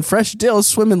 feta, and fresh dill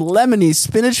swim in lemony,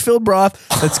 spinach-filled broth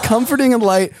that's comforting and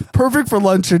light, perfect for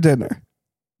lunch or dinner.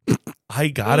 I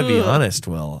gotta be honest,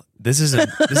 Will. This is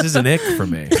an ick for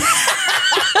me.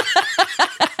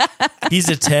 He's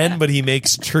a 10, but he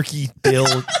makes turkey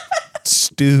dill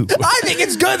stew. I think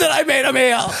it's good that I made a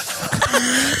meal.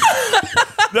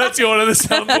 That's going on the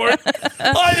soundboard.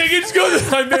 I think it's good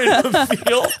that I made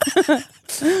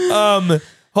him feel.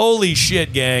 Holy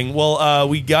shit, gang. Well,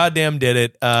 we goddamn did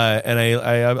it. And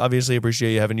I obviously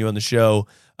appreciate having you on the show.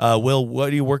 Will, what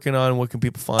are you working on? What can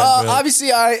people find?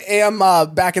 Obviously, I am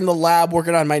back in the lab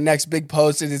working on my next big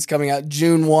post. It's coming out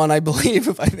June 1, I believe.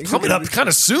 Coming up kind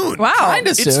of soon. Wow. Kind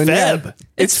of soon. Feb. Yeah.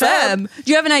 It's Feb.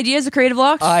 Do you have an idea as a creative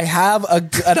block? I have an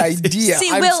idea.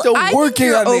 See, I'm Will, still I working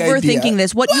think on the you're idea. overthinking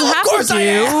this. What you Well, of have course to I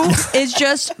am. do is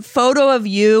just photo of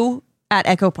you at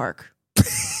Echo Park.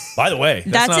 By the way,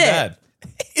 that's not it. bad.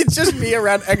 It's just me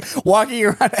walking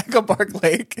around Echo Park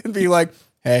Lake and be like,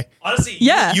 hey. Honestly,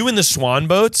 Yeah. you in the swan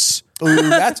boats Ooh,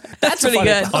 that's pretty funny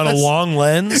good. on a long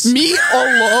lens Me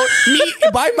alone, me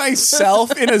by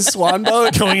myself in a swan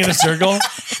boat. going in a circle.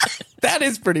 That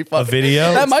is pretty funny. A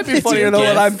video? That might be funnier than what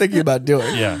gif. I'm thinking about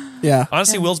doing. Yeah.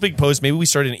 Honestly, Will's Big Post, maybe we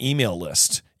start an email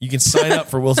list. You can sign up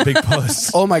for Will's Big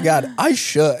Post. Oh my God, I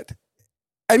should.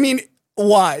 I mean,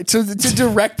 why? To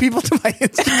direct people to my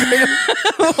Instagram?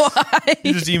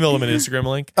 You just email them an Instagram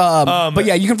link. But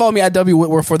yeah, you can follow me at W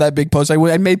Whitwer for that big post.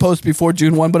 I may post before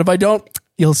June 1, but if I don't,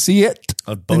 you'll see it.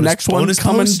 The next one's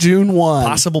coming post? June 1.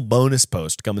 Possible bonus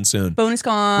post coming soon. Bonus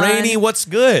con. Rainie, what's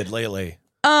good lately?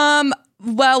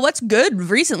 Well, what's good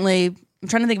recently? I'm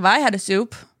trying to think if I had a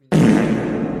soup.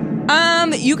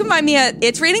 You can find me at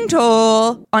It's Rainie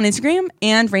Toll on Instagram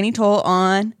and Rainie Toll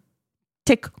on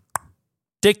TikTok.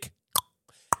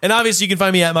 And obviously, you can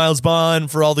find me at Miles Bond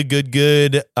for all the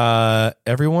good.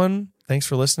 Everyone, thanks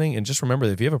for listening. And just remember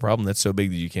that if you have a problem that's so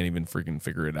big that you can't even freaking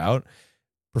figure it out,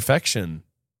 perfection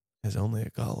is only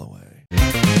a call away.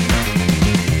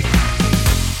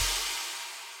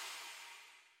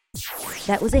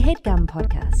 That was a HeadGum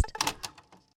podcast.